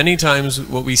 And many times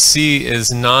what we see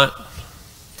is not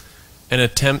an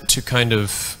attempt to kind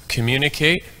of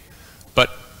communicate,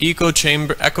 but echo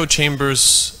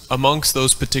chambers amongst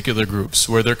those particular groups,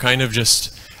 where they're kind of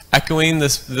just echoing the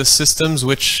systems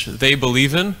which they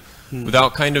believe in,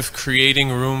 without kind of creating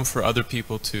room for other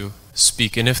people to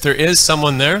speak. And if there is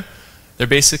someone there, they're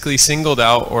basically singled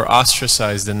out or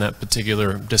ostracized in that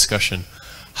particular discussion.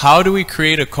 How do we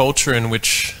create a culture in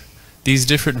which these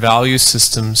different value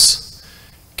systems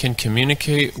can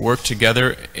communicate, work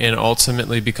together, and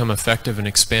ultimately become effective in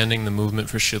expanding the movement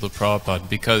for Srila Prabhupada?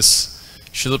 Because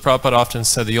Srila Prabhupada often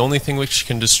said the only thing which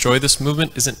can destroy this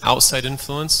movement isn't outside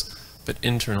influence, but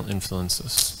internal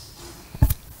influences.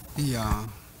 Yeah.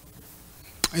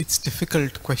 It's a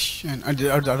difficult question, or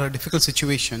a difficult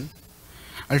situation.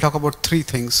 I'll talk about three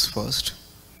things first.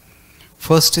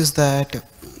 First is that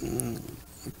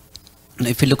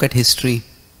if you look at history,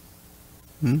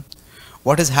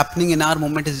 what is happening in our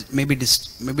moment is maybe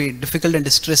difficult and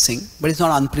distressing, but it's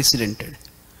not unprecedented.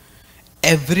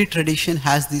 Every tradition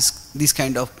has these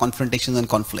kind of confrontations and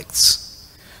conflicts.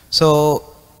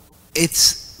 So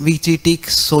we take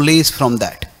solace from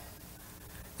that.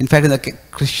 In fact, in the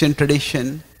Christian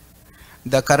tradition,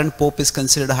 the current Pope is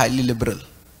considered highly liberal.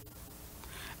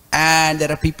 And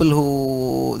there are people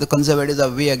who, the conservatives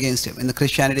are way against him. In the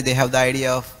Christianity, they have the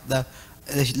idea of the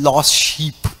lost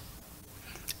sheep.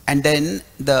 And then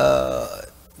the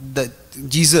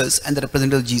Jesus and the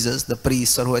representative of Jesus, the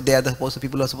priests, or who they are the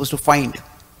people who are supposed to find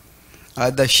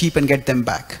the sheep and get them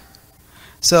back.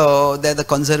 So they're the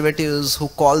conservatives who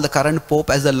call the current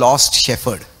Pope as the lost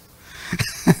shepherd.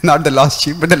 Not the lost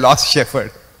sheep, but the lost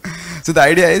shepherd. So the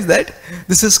idea is that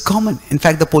this is common. In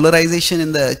fact, the polarization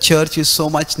in the church is so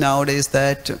much nowadays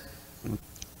that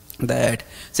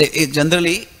say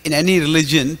generally in any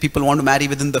religion, people want to marry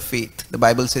within the faith. The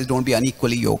Bible says don't be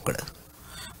unequally yoked.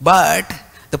 But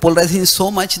the polarization is so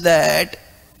much that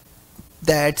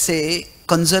say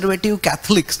conservative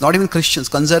Catholics, not even Christians,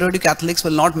 conservative Catholics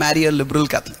will not marry a liberal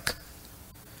Catholic.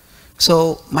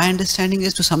 So my understanding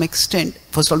is, to some extent,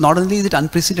 first of all, not only is it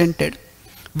unprecedented,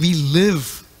 we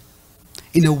live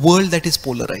in a world that is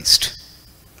polarized.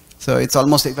 So it's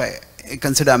almost, if I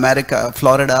consider America,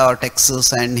 Florida or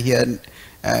Texas, and here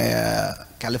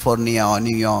California or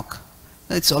New York,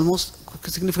 it's almost a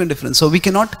significant difference. So we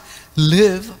cannot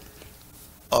live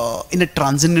in a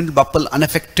transcendental bubble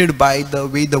unaffected by the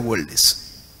way the world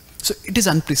is. So it is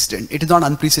unprecedented. It is not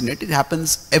unprecedented. It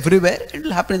happens everywhere. It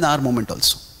will happen in our moment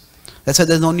also. That's why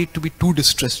there's no need to be too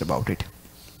distressed about it.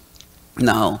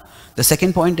 Now, the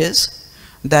second point is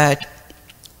that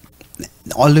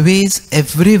always,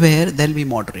 everywhere, there will be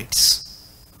moderates.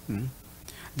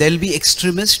 There will be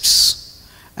extremists,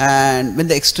 and when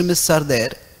the extremists are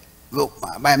there, well,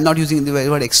 I'm not using the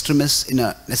word extremists in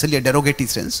a necessarily a derogatory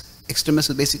sense.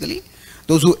 Extremists are basically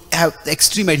those who have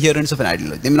extreme adherence of an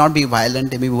ideology. They may not be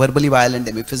violent, they may be verbally violent,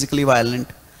 they may be physically violent,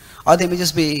 or they may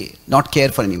just be not care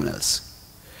for anyone else.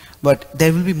 But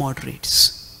there will be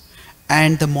moderates,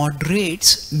 and the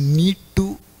moderates need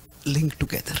to link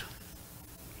together.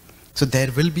 So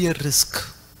there will be a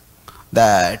risk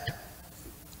that,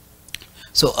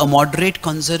 so a moderate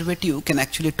conservative can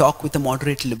actually talk with a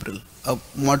moderate liberal, a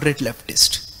moderate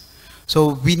leftist.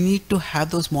 So we need to have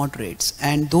those moderates,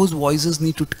 and those voices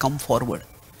need to come forward.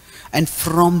 And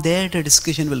from there the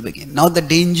discussion will begin. Now the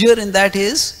danger in that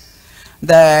is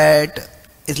that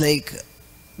it's like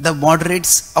the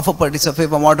moderates of a party, so if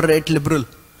a moderate liberal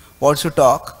wants to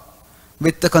talk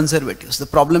with the conservatives, the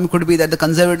problem could be that the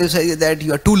conservatives say that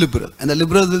you are too liberal, and the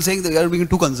liberals will say that you are being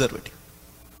too conservative.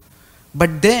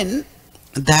 But then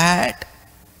that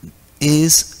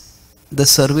is the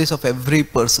service of every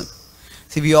person.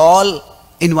 See, we all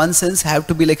in one sense have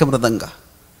to be like a mridanga.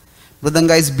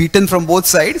 Mridanga is beaten from both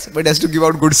sides, but has to give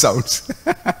out good sounds.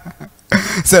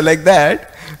 So like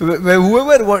that, where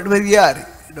we are,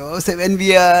 say when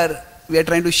we are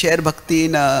trying to share bhakti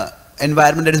in an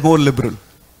environment that is more liberal,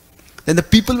 then the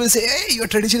people will say, hey, your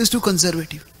tradition is too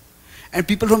conservative. And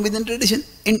people from within tradition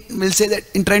will say that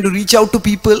in trying to reach out to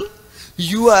people,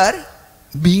 you are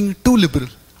being too liberal.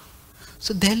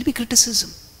 So there will be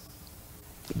criticism.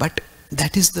 But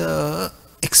that is the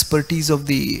expertise of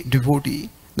the devotee,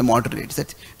 the moderates,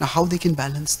 that now how they can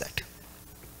balance that.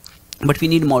 But we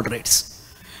need moderates.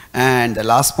 And the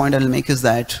last point I will make is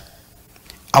that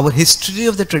our history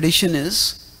of the tradition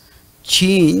is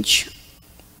change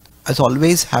has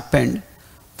always happened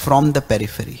from the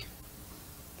periphery.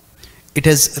 It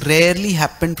has rarely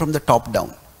happened from the top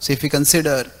down. So if we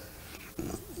consider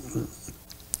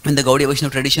when the Gaudiya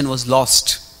Vaishnava tradition was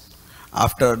lost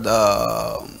after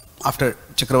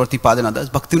Chakravarti Pad and others,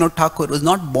 Bhaktivinoda Thakur was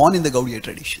not born in the Gaudiya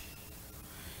tradition.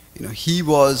 He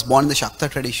was born in the Shakta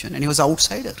tradition and he was an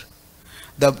outsider.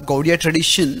 The Gaudiya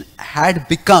tradition had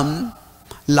become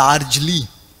largely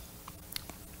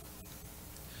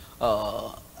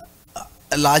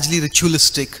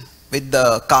ritualistic with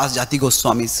the caste Jati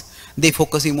Goswamis. They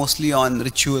focusing mostly on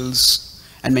rituals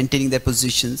and maintaining their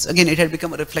positions. Again, it had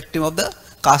become reflective of the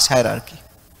caste hierarchy.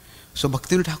 So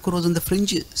Bhaktivinoda Thakur was on the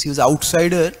fringes. He was an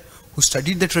outsider who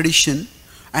studied the tradition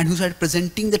and who started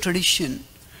presenting the tradition.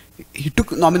 He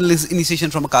took nominal initiation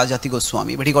from a caste Jati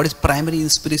Goswami, but he got his primary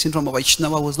inspiration from a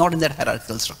Vaishnava who was not in that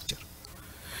hierarchical structure.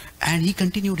 And he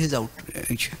continued his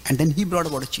outreach, and then he brought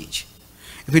about a change.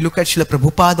 If we look at Srila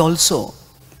Prabhupada also,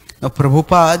 now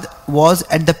Prabhupada was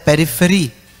at the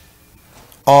periphery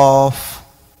of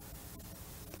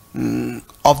the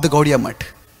Gaudiya Math.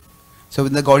 So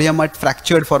when the Gaudiya Math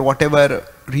fractured for whatever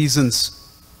reasons,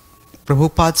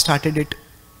 Prabhupada started it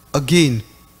again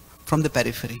from the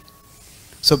periphery.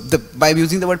 So by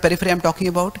using the word periphery, I am talking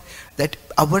about that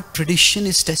our tradition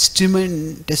is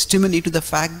testimony to the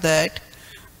fact that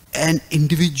an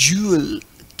individual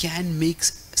can make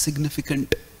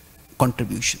significant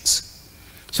contributions.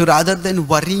 So rather than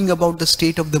worrying about the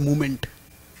state of the movement,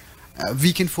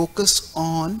 we can focus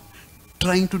on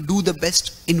trying to do the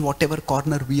best in whatever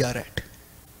corner we are at.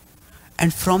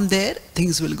 And from there,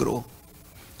 things will grow.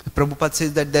 Prabhupada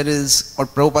says that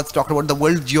Prabhupada talked about the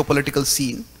world geopolitical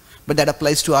scene, but that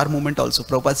applies to our movement also.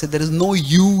 Prabhupada said there is no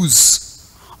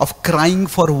use of crying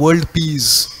for world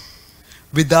peace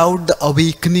without the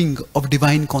awakening of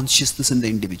divine consciousness in the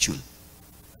individual.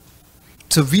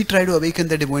 So we try to awaken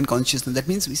the divine consciousness. That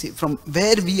means we say from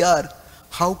where we are,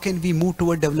 how can we move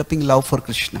toward developing love for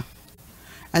Krishna?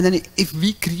 And then if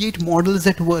we create models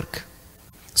that work.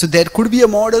 So there could be a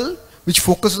model which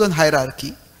focuses on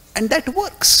hierarchy, and that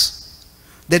works.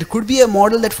 There could be a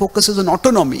model that focuses on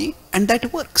autonomy, and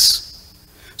that works.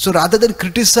 So rather than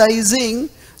criticizing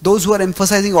those who are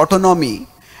emphasizing autonomy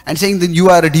and saying that you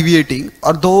are deviating,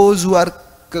 or those who are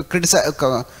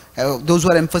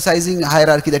emphasizing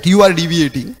hierarchy that you are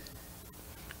deviating,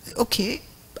 okay,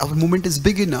 our movement is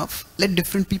big enough, let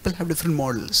different people have different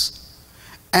models.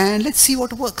 And let's see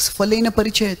what works. Phalena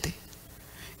parichayate.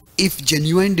 If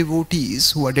genuine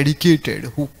devotees who are dedicated,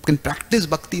 who can practice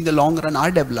bhakti in the long run are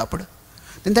developed,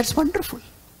 then that's wonderful.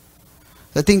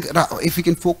 I think if we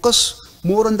can focus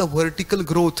more on the vertical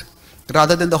growth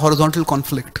rather than the horizontal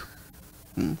conflict,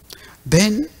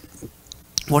 then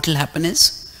what will happen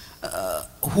is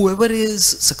whoever is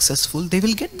successful, they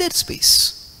will get their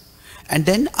space. And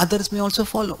then others may also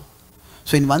follow.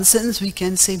 So in one sense, we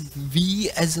can say we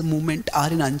as a movement are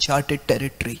in uncharted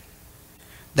territory.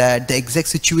 That the exact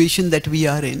situation that we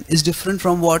are in is different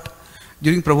from what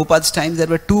during Prabhupada's time there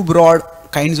were two broad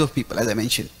kinds of people, as I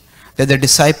mentioned. There are the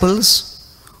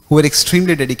disciples who were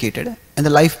extremely dedicated and the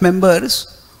life members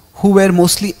who were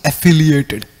mostly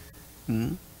affiliated.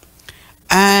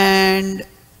 And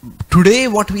today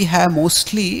what we have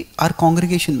mostly are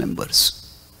congregation members.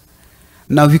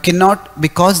 Now we cannot,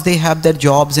 because they have their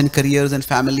jobs and careers and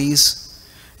families,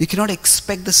 you cannot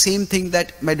expect the same thing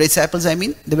that my disciples,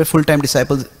 they were full-time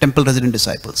disciples, temple resident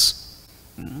disciples.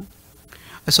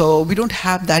 So we don't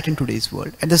have that in today's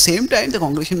world. At the same time, the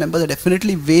congregation members are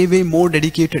definitely way, way more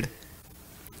dedicated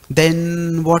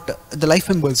than what the life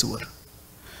members were.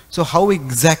 So how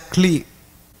exactly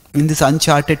in this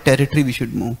uncharted territory we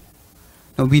should move?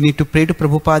 Now we need to pray to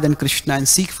Prabhupada and Krishna and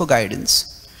seek for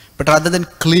guidance. But rather than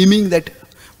claiming that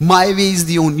my way is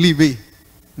the only way,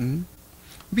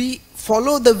 we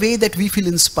follow the way that we feel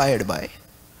inspired by.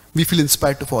 We feel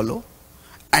inspired to follow.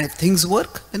 And if things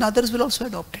work, then others will also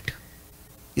adopt it.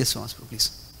 Yes, Swamasprabhu,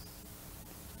 please.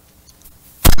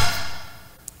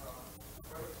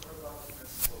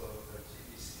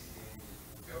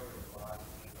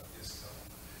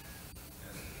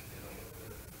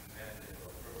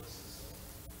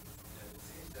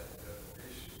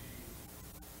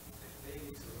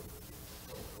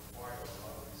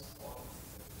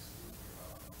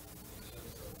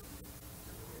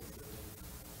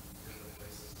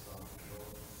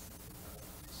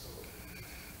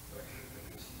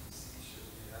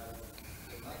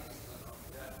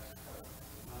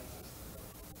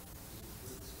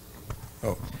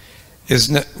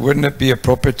 wouldn't it be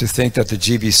appropriate to think that the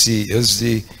GBC is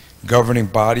the governing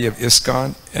body of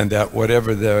ISKCON, and that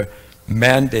whatever their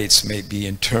mandates may be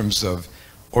in terms of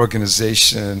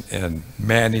organization and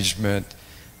management,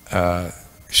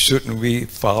 shouldn't we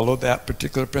follow that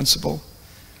particular principle?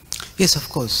 Yes, of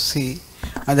course. See,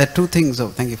 there are two things.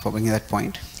 Thank you for bringing that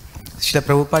point. Srila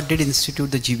Prabhupada did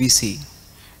institute the GBC.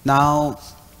 Now,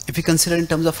 if you consider in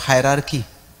terms of hierarchy,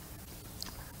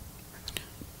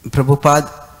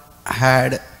 Prabhupada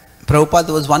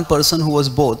was one person who was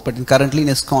both, but currently in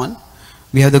ISKCON,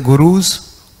 we have the gurus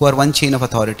who are one chain of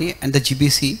authority, and the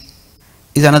GBC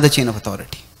is another chain of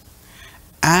authority.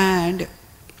 And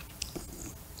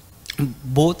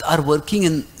both are working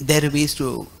in their ways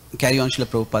to carry on Srila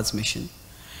Prabhupada's mission.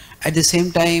 At the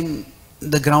same time,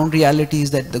 the ground reality is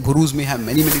that the gurus may have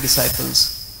many, many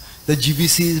disciples. The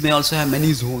GBCs may also have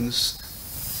many zones.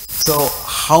 So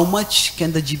how much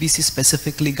can the GBC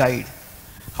specifically guide?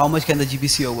 How much can the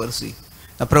GBC oversee?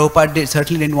 Now Prabhupada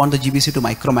certainly didn't want the GBC to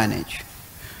micromanage.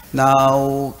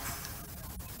 Now,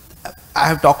 I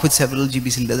have talked with several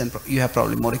GBC leaders, and you have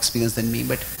probably more experience than me,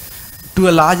 but to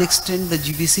a large extent the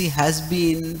GBC has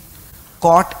been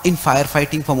caught in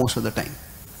firefighting for most of the time.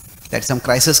 That some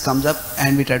crisis comes up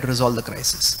and we try to resolve the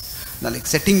crisis. Now, like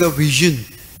setting a vision,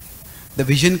 the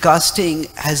vision casting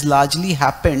has largely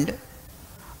happened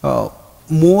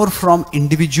more from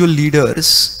individual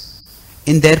leaders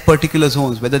in their particular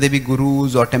zones, whether they be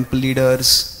gurus or temple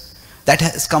leaders. That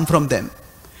has come from them.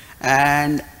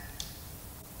 And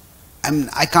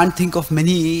I can't think of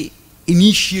many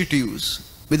initiatives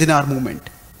within our movement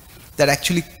that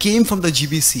actually came from the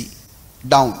GBC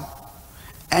down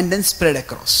and then spread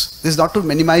across. This is not to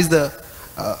minimize the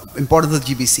importance of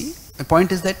the GBC. My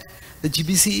point is that the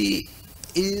GBC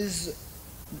is,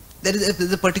 there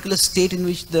is a particular state in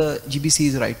which the GBC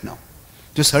is right now.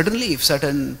 So certainly if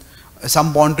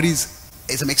some boundaries,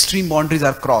 some extreme boundaries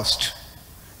are crossed,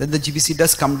 then the GBC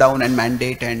does come down and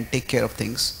mandate and take care of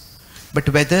things. But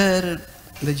whether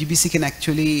the GBC can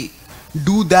actually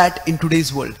do that in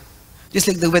today's world, just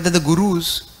like whether the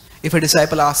gurus, if a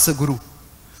disciple asks a guru,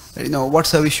 what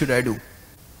service should I do?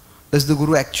 Does the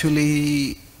guru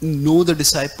actually know the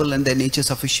disciple and their nature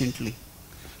sufficiently?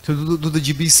 So do the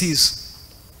GBCs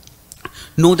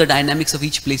know the dynamics of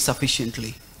each place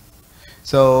sufficiently?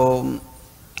 So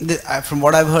from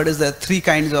what I've heard is there are three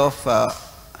kinds of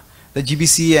the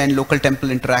GBC and local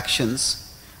temple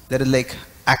interactions. There is like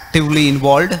actively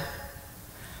involved.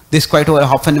 This quite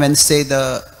often when say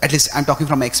at least I'm talking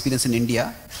from my experience in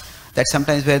India, that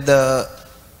sometimes where the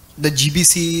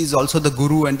GBC is also the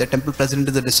guru and the temple president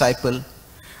is the disciple,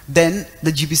 then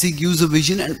the GBC gives a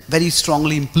vision and very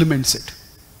strongly implements it.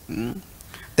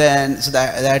 Then so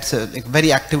that's like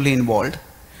very actively involved.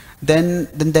 Then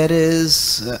there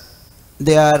is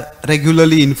they are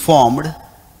regularly informed,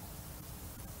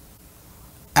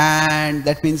 and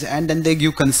that means, and then they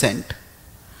give consent.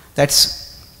 That's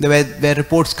where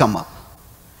reports come up.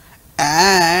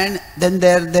 And then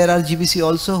there are GBC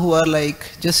also who are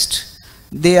like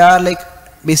they are like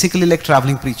basically like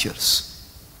traveling preachers.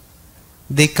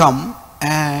 They come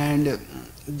and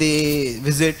they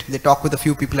visit, they talk with a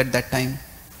few people at that time.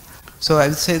 So I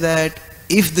would say that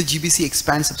if the GBC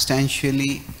expands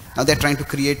substantially, now they're trying to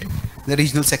create the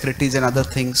regional secretaries and other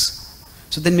things,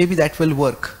 so then maybe that will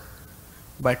work.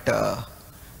 But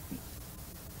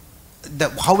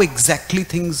how exactly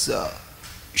things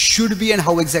should be and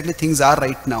how exactly things are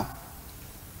right now,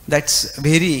 that's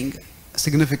varying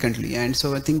significantly. And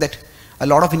so I think that a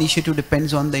lot of initiative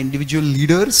depends on the individual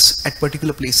leaders at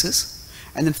particular places,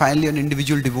 and then finally on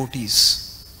individual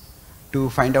devotees to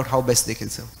find out how best they can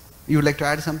serve. You would like to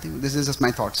add something? This is just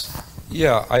my thoughts.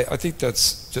 Yeah, I think that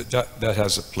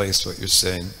has a place, what you're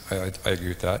saying. I agree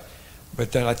with that.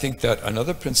 But then I think that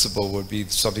another principle would be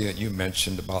something that you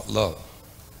mentioned about love.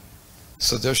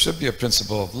 So there should be a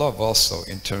principle of love also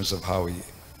in terms of how we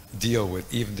deal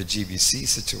with even the GBC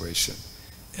situation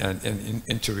and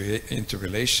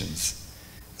interrelations.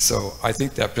 So I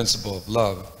think that principle of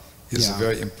love is a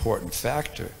very important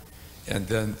factor. And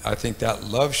then I think that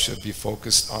love should be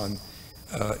focused on,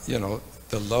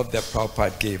 the love that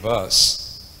Prabhupada gave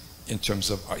us in terms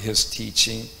of his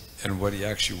teaching and what he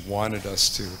actually wanted us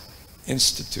to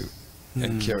institute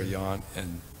and carry on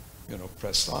and,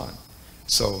 press on.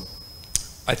 So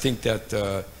I think that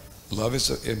love is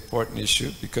an important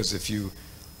issue, because if you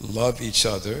love each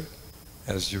other,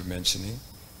 as you're mentioning,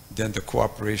 then the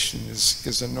cooperation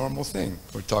is a normal thing.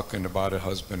 We're talking about a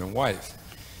husband and wife.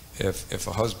 If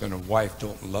a husband and wife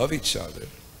don't love each other,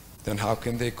 then how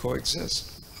can they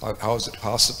coexist? How is it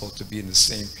possible to be in the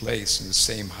same place, in the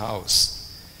same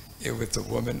house, with a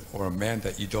woman or a man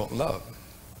that you don't love?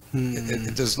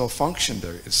 There's no function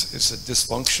there. It's a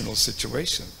dysfunctional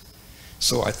situation.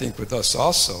 So I think with us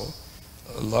also,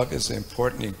 love is an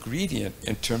important ingredient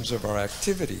in terms of our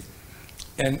activity.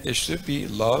 And it should be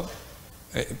love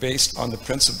based on the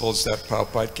principles that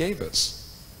Prabhupada gave us.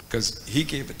 Because he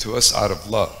gave it to us out of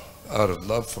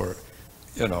love for,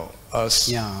 us.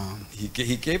 Yeah.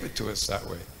 He gave it to us that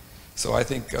way. So I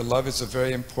think love is a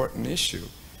very important issue.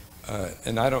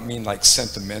 And I don't mean like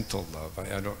sentimental love.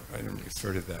 I don't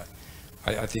refer to that.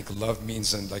 I think love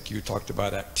means, and like you talked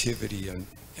about, activity and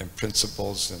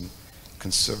principles and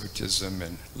conservatism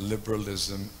and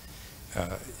liberalism,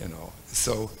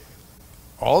 So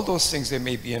all those things, they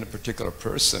may be in a particular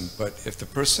person, but if the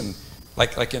person,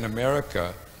 like in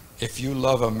America, if you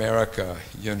love America,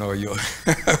 you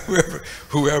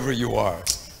whoever you are,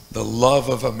 the love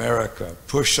of America,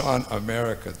 push on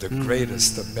America, the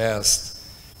greatest, the best,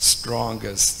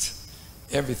 strongest,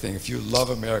 everything. If you love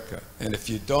America, and if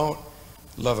you don't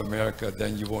love America,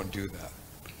 then you won't do that.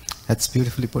 That's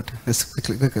beautifully put. Just a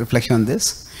quick reflection on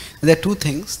this. There are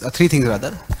three things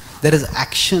rather. There is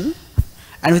action,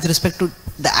 and with respect to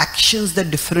the actions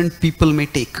that different people may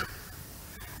take.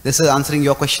 This is answering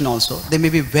your question also. They may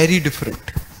be very different.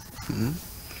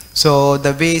 So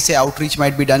the way, say, outreach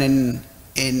might be done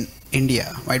in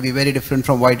India might be very different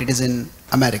from what it is in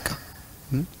America.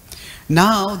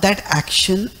 Now that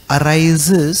action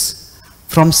arises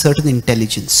from certain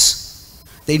intelligence.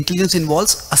 The intelligence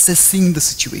involves assessing the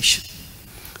situation.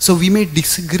 So we may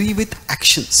disagree with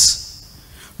actions.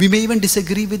 We may even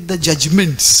disagree with the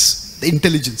judgments, the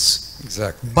intelligence.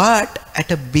 Exactly. But at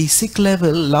a basic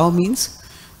level, love means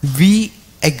we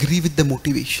agree with the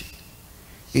motivation.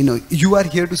 You are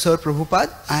here to serve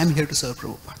Prabhupada, I am here to serve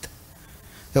Prabhupada.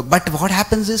 So, but what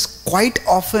happens is, quite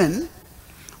often,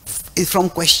 from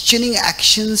questioning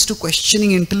actions to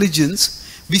questioning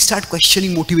intelligence, we start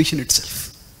questioning motivation itself.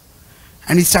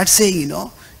 And we start saying,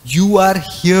 you are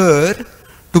here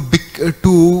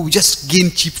to just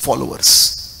gain cheap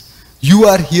followers. You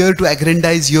are here to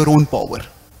aggrandize your own power.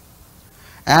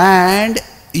 And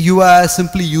you are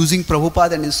simply using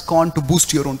Prabhupada and ISKCON to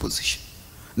boost your own position.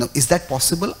 Now, is that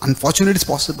possible? Unfortunately, it's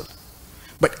possible.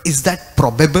 But is that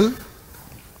probable?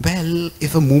 Well,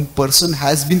 if a person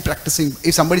has been practicing,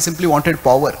 if somebody simply wanted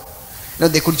power,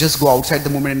 they could just go outside the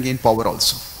movement and gain power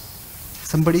also.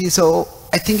 So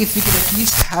I think if we can at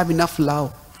least have enough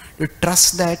love to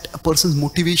trust that a person's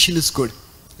motivation is good.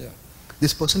 Yeah.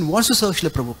 This person wants to serve Srila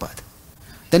Prabhupada.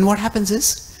 Then what happens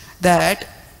is that,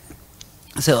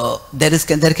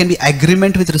 there can be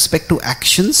agreement with respect to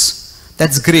actions.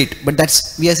 That's great, but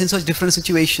we are in such different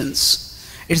situations.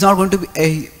 It's not going to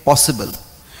be possible.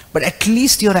 But at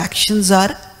least your actions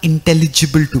are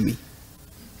intelligible to me.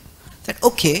 That,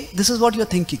 okay, this is what you're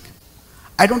thinking.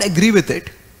 I don't agree with it.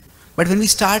 But when we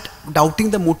start doubting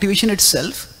the motivation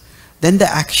itself, then the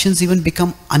actions even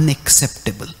become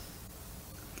unacceptable.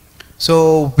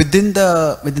 So within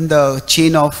the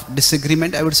chain of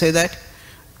disagreement, I would say that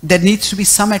there needs to be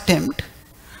some attempt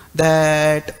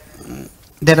that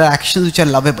there are actions which are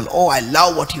lovable. Oh, I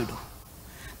love what you do.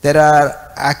 There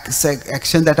are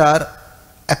actions that are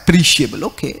appreciable.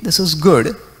 Okay, this is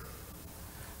good.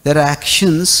 There are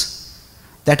actions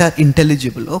that are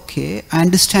intelligible. Okay, I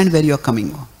understand where you are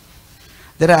coming from.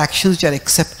 There are actions which are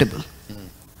acceptable.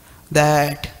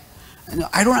 That,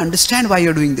 I don't understand why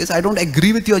you're doing this. I don't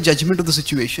agree with your judgment of the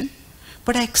situation,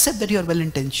 but I accept that you are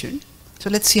well-intentioned. So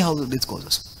let's see how this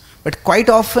goes. But quite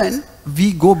often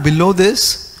we go below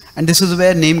this, and this is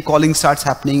where name calling starts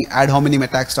happening, ad hominem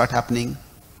attacks start happening,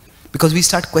 because we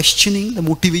start questioning the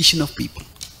motivation of people.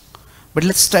 But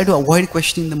let's try to avoid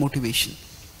questioning the motivation.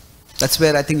 That's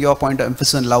where I think your point of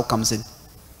emphasis on love comes in.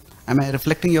 Am I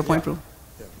reflecting your point, bro?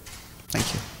 Yeah.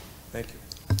 Thank you. Thank you.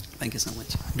 Thank you so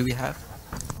much. Do we have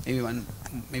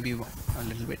maybe a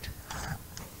little bit?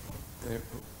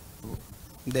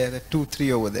 There are 2,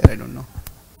 3 over there. I don't know.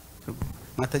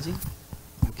 Mataji?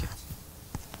 Okay.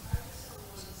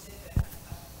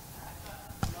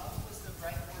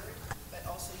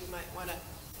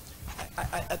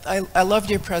 I loved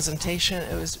your presentation.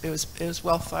 It was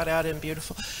well thought out and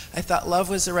beautiful. I thought love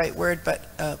was the right word, but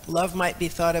love might be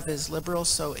thought of as liberal,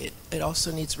 so it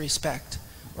also needs respect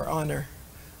or honor.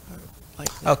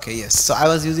 Okay, yes. So I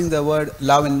was using the word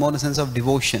love in more in the sense of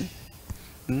devotion.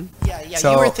 Yeah,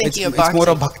 so you were thinking of Bhakti. It's more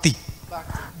of Bhakti.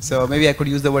 So maybe I could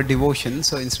use the word devotion.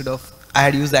 So instead of, I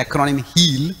had used the acronym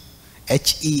HEAL,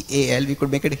 H-E-A-L, we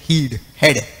could make it HEAD,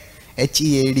 head,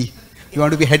 H-E-A-D. You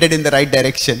want to be headed in the right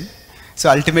direction. So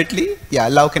ultimately, yeah,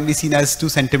 love can be seen as too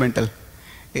sentimental.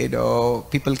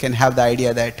 People can have the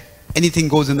idea that anything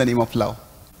goes in the name of love.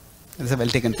 That's a well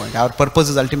taken point. Our purpose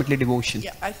is ultimately devotion.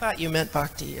 Yeah, I thought you meant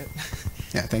bhakti.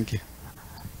 Yeah, thank you.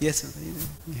 Yes, sir.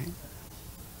 Yeah.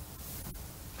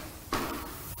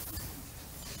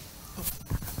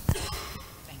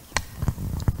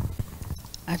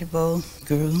 Adibol,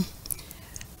 Guru.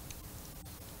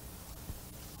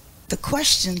 The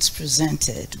questions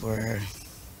presented were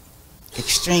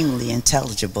extremely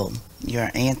intelligible. Your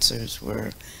answers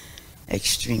were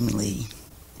extremely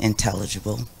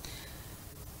intelligible.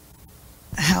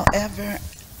 However,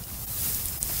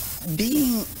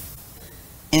 being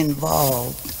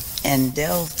involved and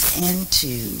delved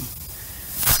into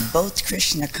both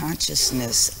Krishna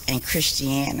consciousness and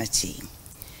Christianity,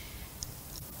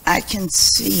 I can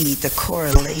see the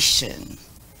correlation.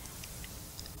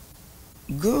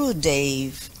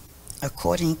 Gurudev,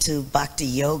 according to Bhakti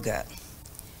Yoga,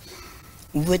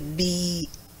 would be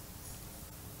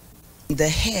the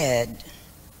head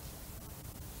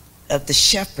of the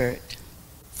shepherd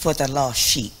for the lost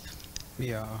sheep.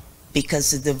 Yeah.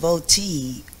 Because the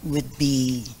devotee would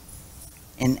be,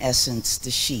 in essence,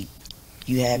 the sheep.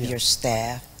 You have your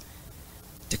staff.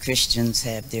 The Christians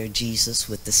have their Jesus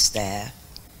with the staff.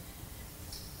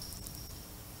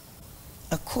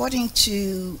 According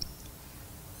to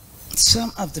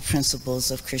some of the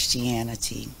principles of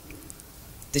Christianity,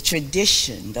 the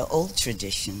tradition, the old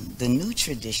tradition, the new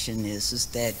tradition is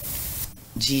that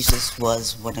Jesus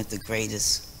was one of the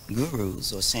greatest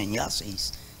gurus or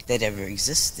sannyasis that ever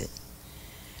existed.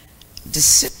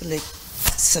 Disciplic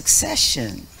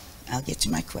succession, I'll get to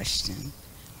my question.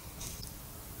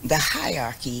 The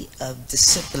hierarchy of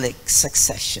disciplic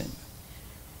succession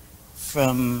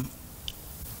from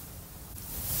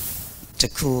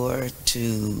Thakur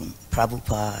to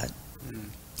Prabhupada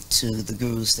to the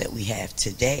gurus that we have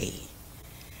today,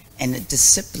 and the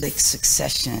disciplic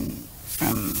succession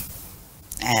from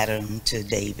Adam to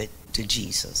David to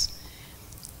Jesus.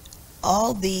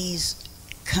 All these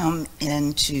come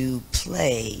into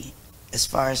play, as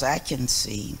far as I can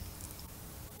see,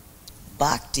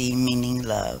 bhakti meaning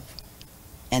love,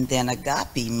 and then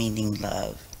agape meaning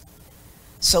love.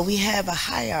 So we have a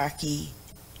hierarchy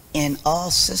in all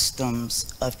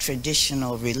systems of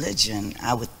traditional religion,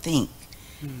 I would think.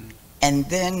 And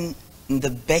then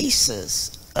the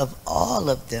basis of all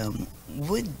of them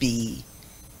would be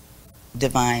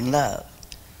divine love.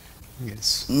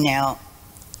 Yes. Now,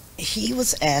 he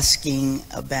was asking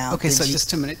about... Okay, so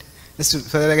just a minute. Just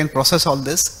so that I can process all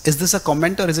this. Is this a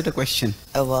comment or is it a question?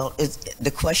 Well,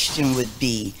 the question would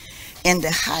be, in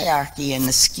the hierarchy and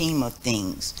the scheme of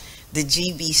things, the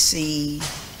GBC,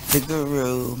 the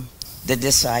guru, the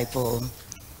disciple,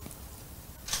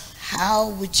 how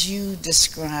would you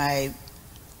describe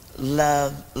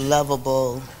love,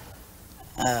 lovable,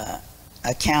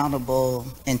 accountable,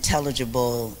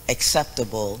 intelligible,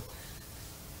 acceptable,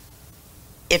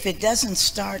 if it doesn't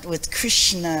start with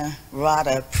Krishna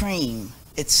Radha Prem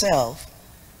itself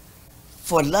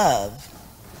for love,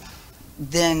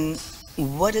 then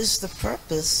what is the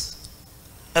purpose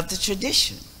of the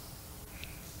tradition?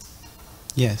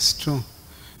 Yes, true.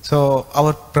 So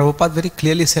our Prabhupada very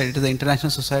clearly said it is the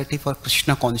International Society for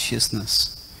Krishna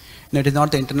Consciousness. And it is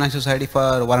not the International Society for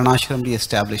Varnashram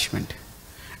re-establishment.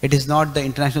 It is not the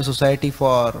International Society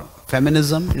for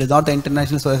Feminism. It is not the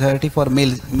International Society for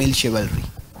male chivalry.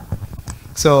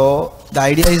 So the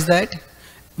idea is that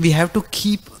we have to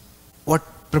keep what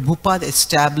Prabhupada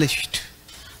established.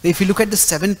 If you look at the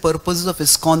 7 purposes of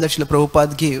ISKCON that Srila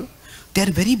Prabhupada gave, they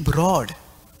are very broad.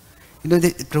 You know,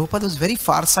 Prabhupada was very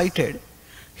far-sighted.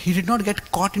 He did not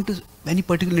get caught into any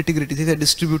particular nitty-gritty. He said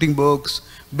distributing books,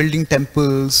 building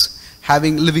temples,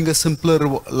 living a simpler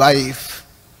life,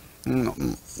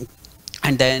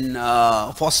 and then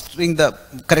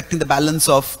correcting the balance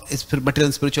of material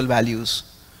and spiritual values.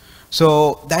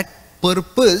 So that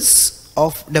purpose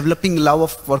of developing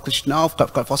love for Krishna, of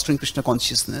fostering Krishna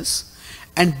consciousness,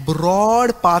 and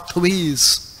broad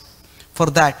pathways for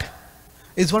that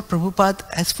is what Prabhupada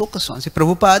has focused on. See,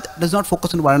 Prabhupada does not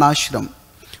focus on Varnashram.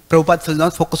 Prabhupada does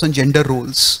not focus on gender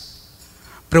roles.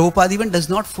 Prabhupada even does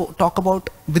not talk about,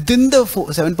 within the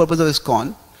 7 purposes of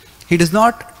ISKCON, he does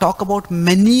not talk about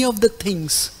many of the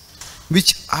things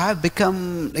which have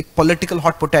become like political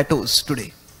hot potatoes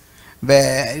today,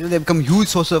 where they become huge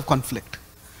sources of conflict.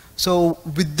 So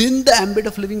within the ambit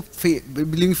of living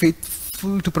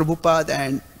faithful to Prabhupada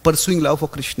and pursuing love for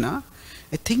Krishna,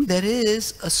 I think there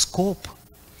is a scope.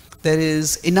 There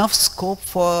is enough scope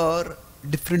for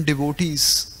different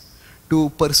devotees to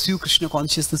pursue Krishna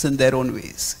consciousness in their own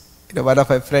ways. You know, one of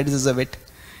my friends is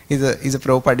he's a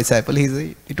Prabhupada disciple.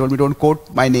 He told me, don't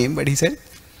quote my name, but he said,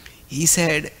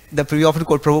 we often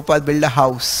quote Prabhupada build a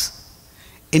house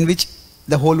in which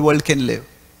the whole world can live.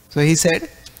 So he said,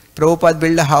 Prabhupada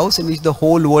built a house in which the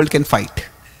whole world can fight.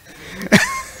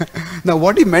 Now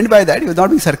what he meant by that, he was not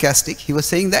being sarcastic. He was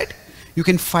saying that you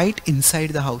can fight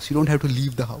inside the house. You don't have to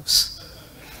leave the house.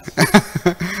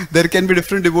 There can be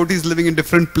different devotees living in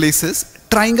different places,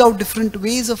 trying out different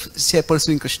ways of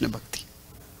pursuing Krishna Bhakti.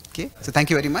 Okay, so thank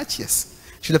you very much. Yes.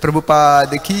 Srila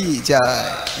Prabhupada ki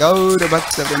jai, Gaur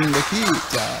Bhakta Vrinda ki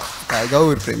jai,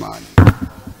 Gaur Preman.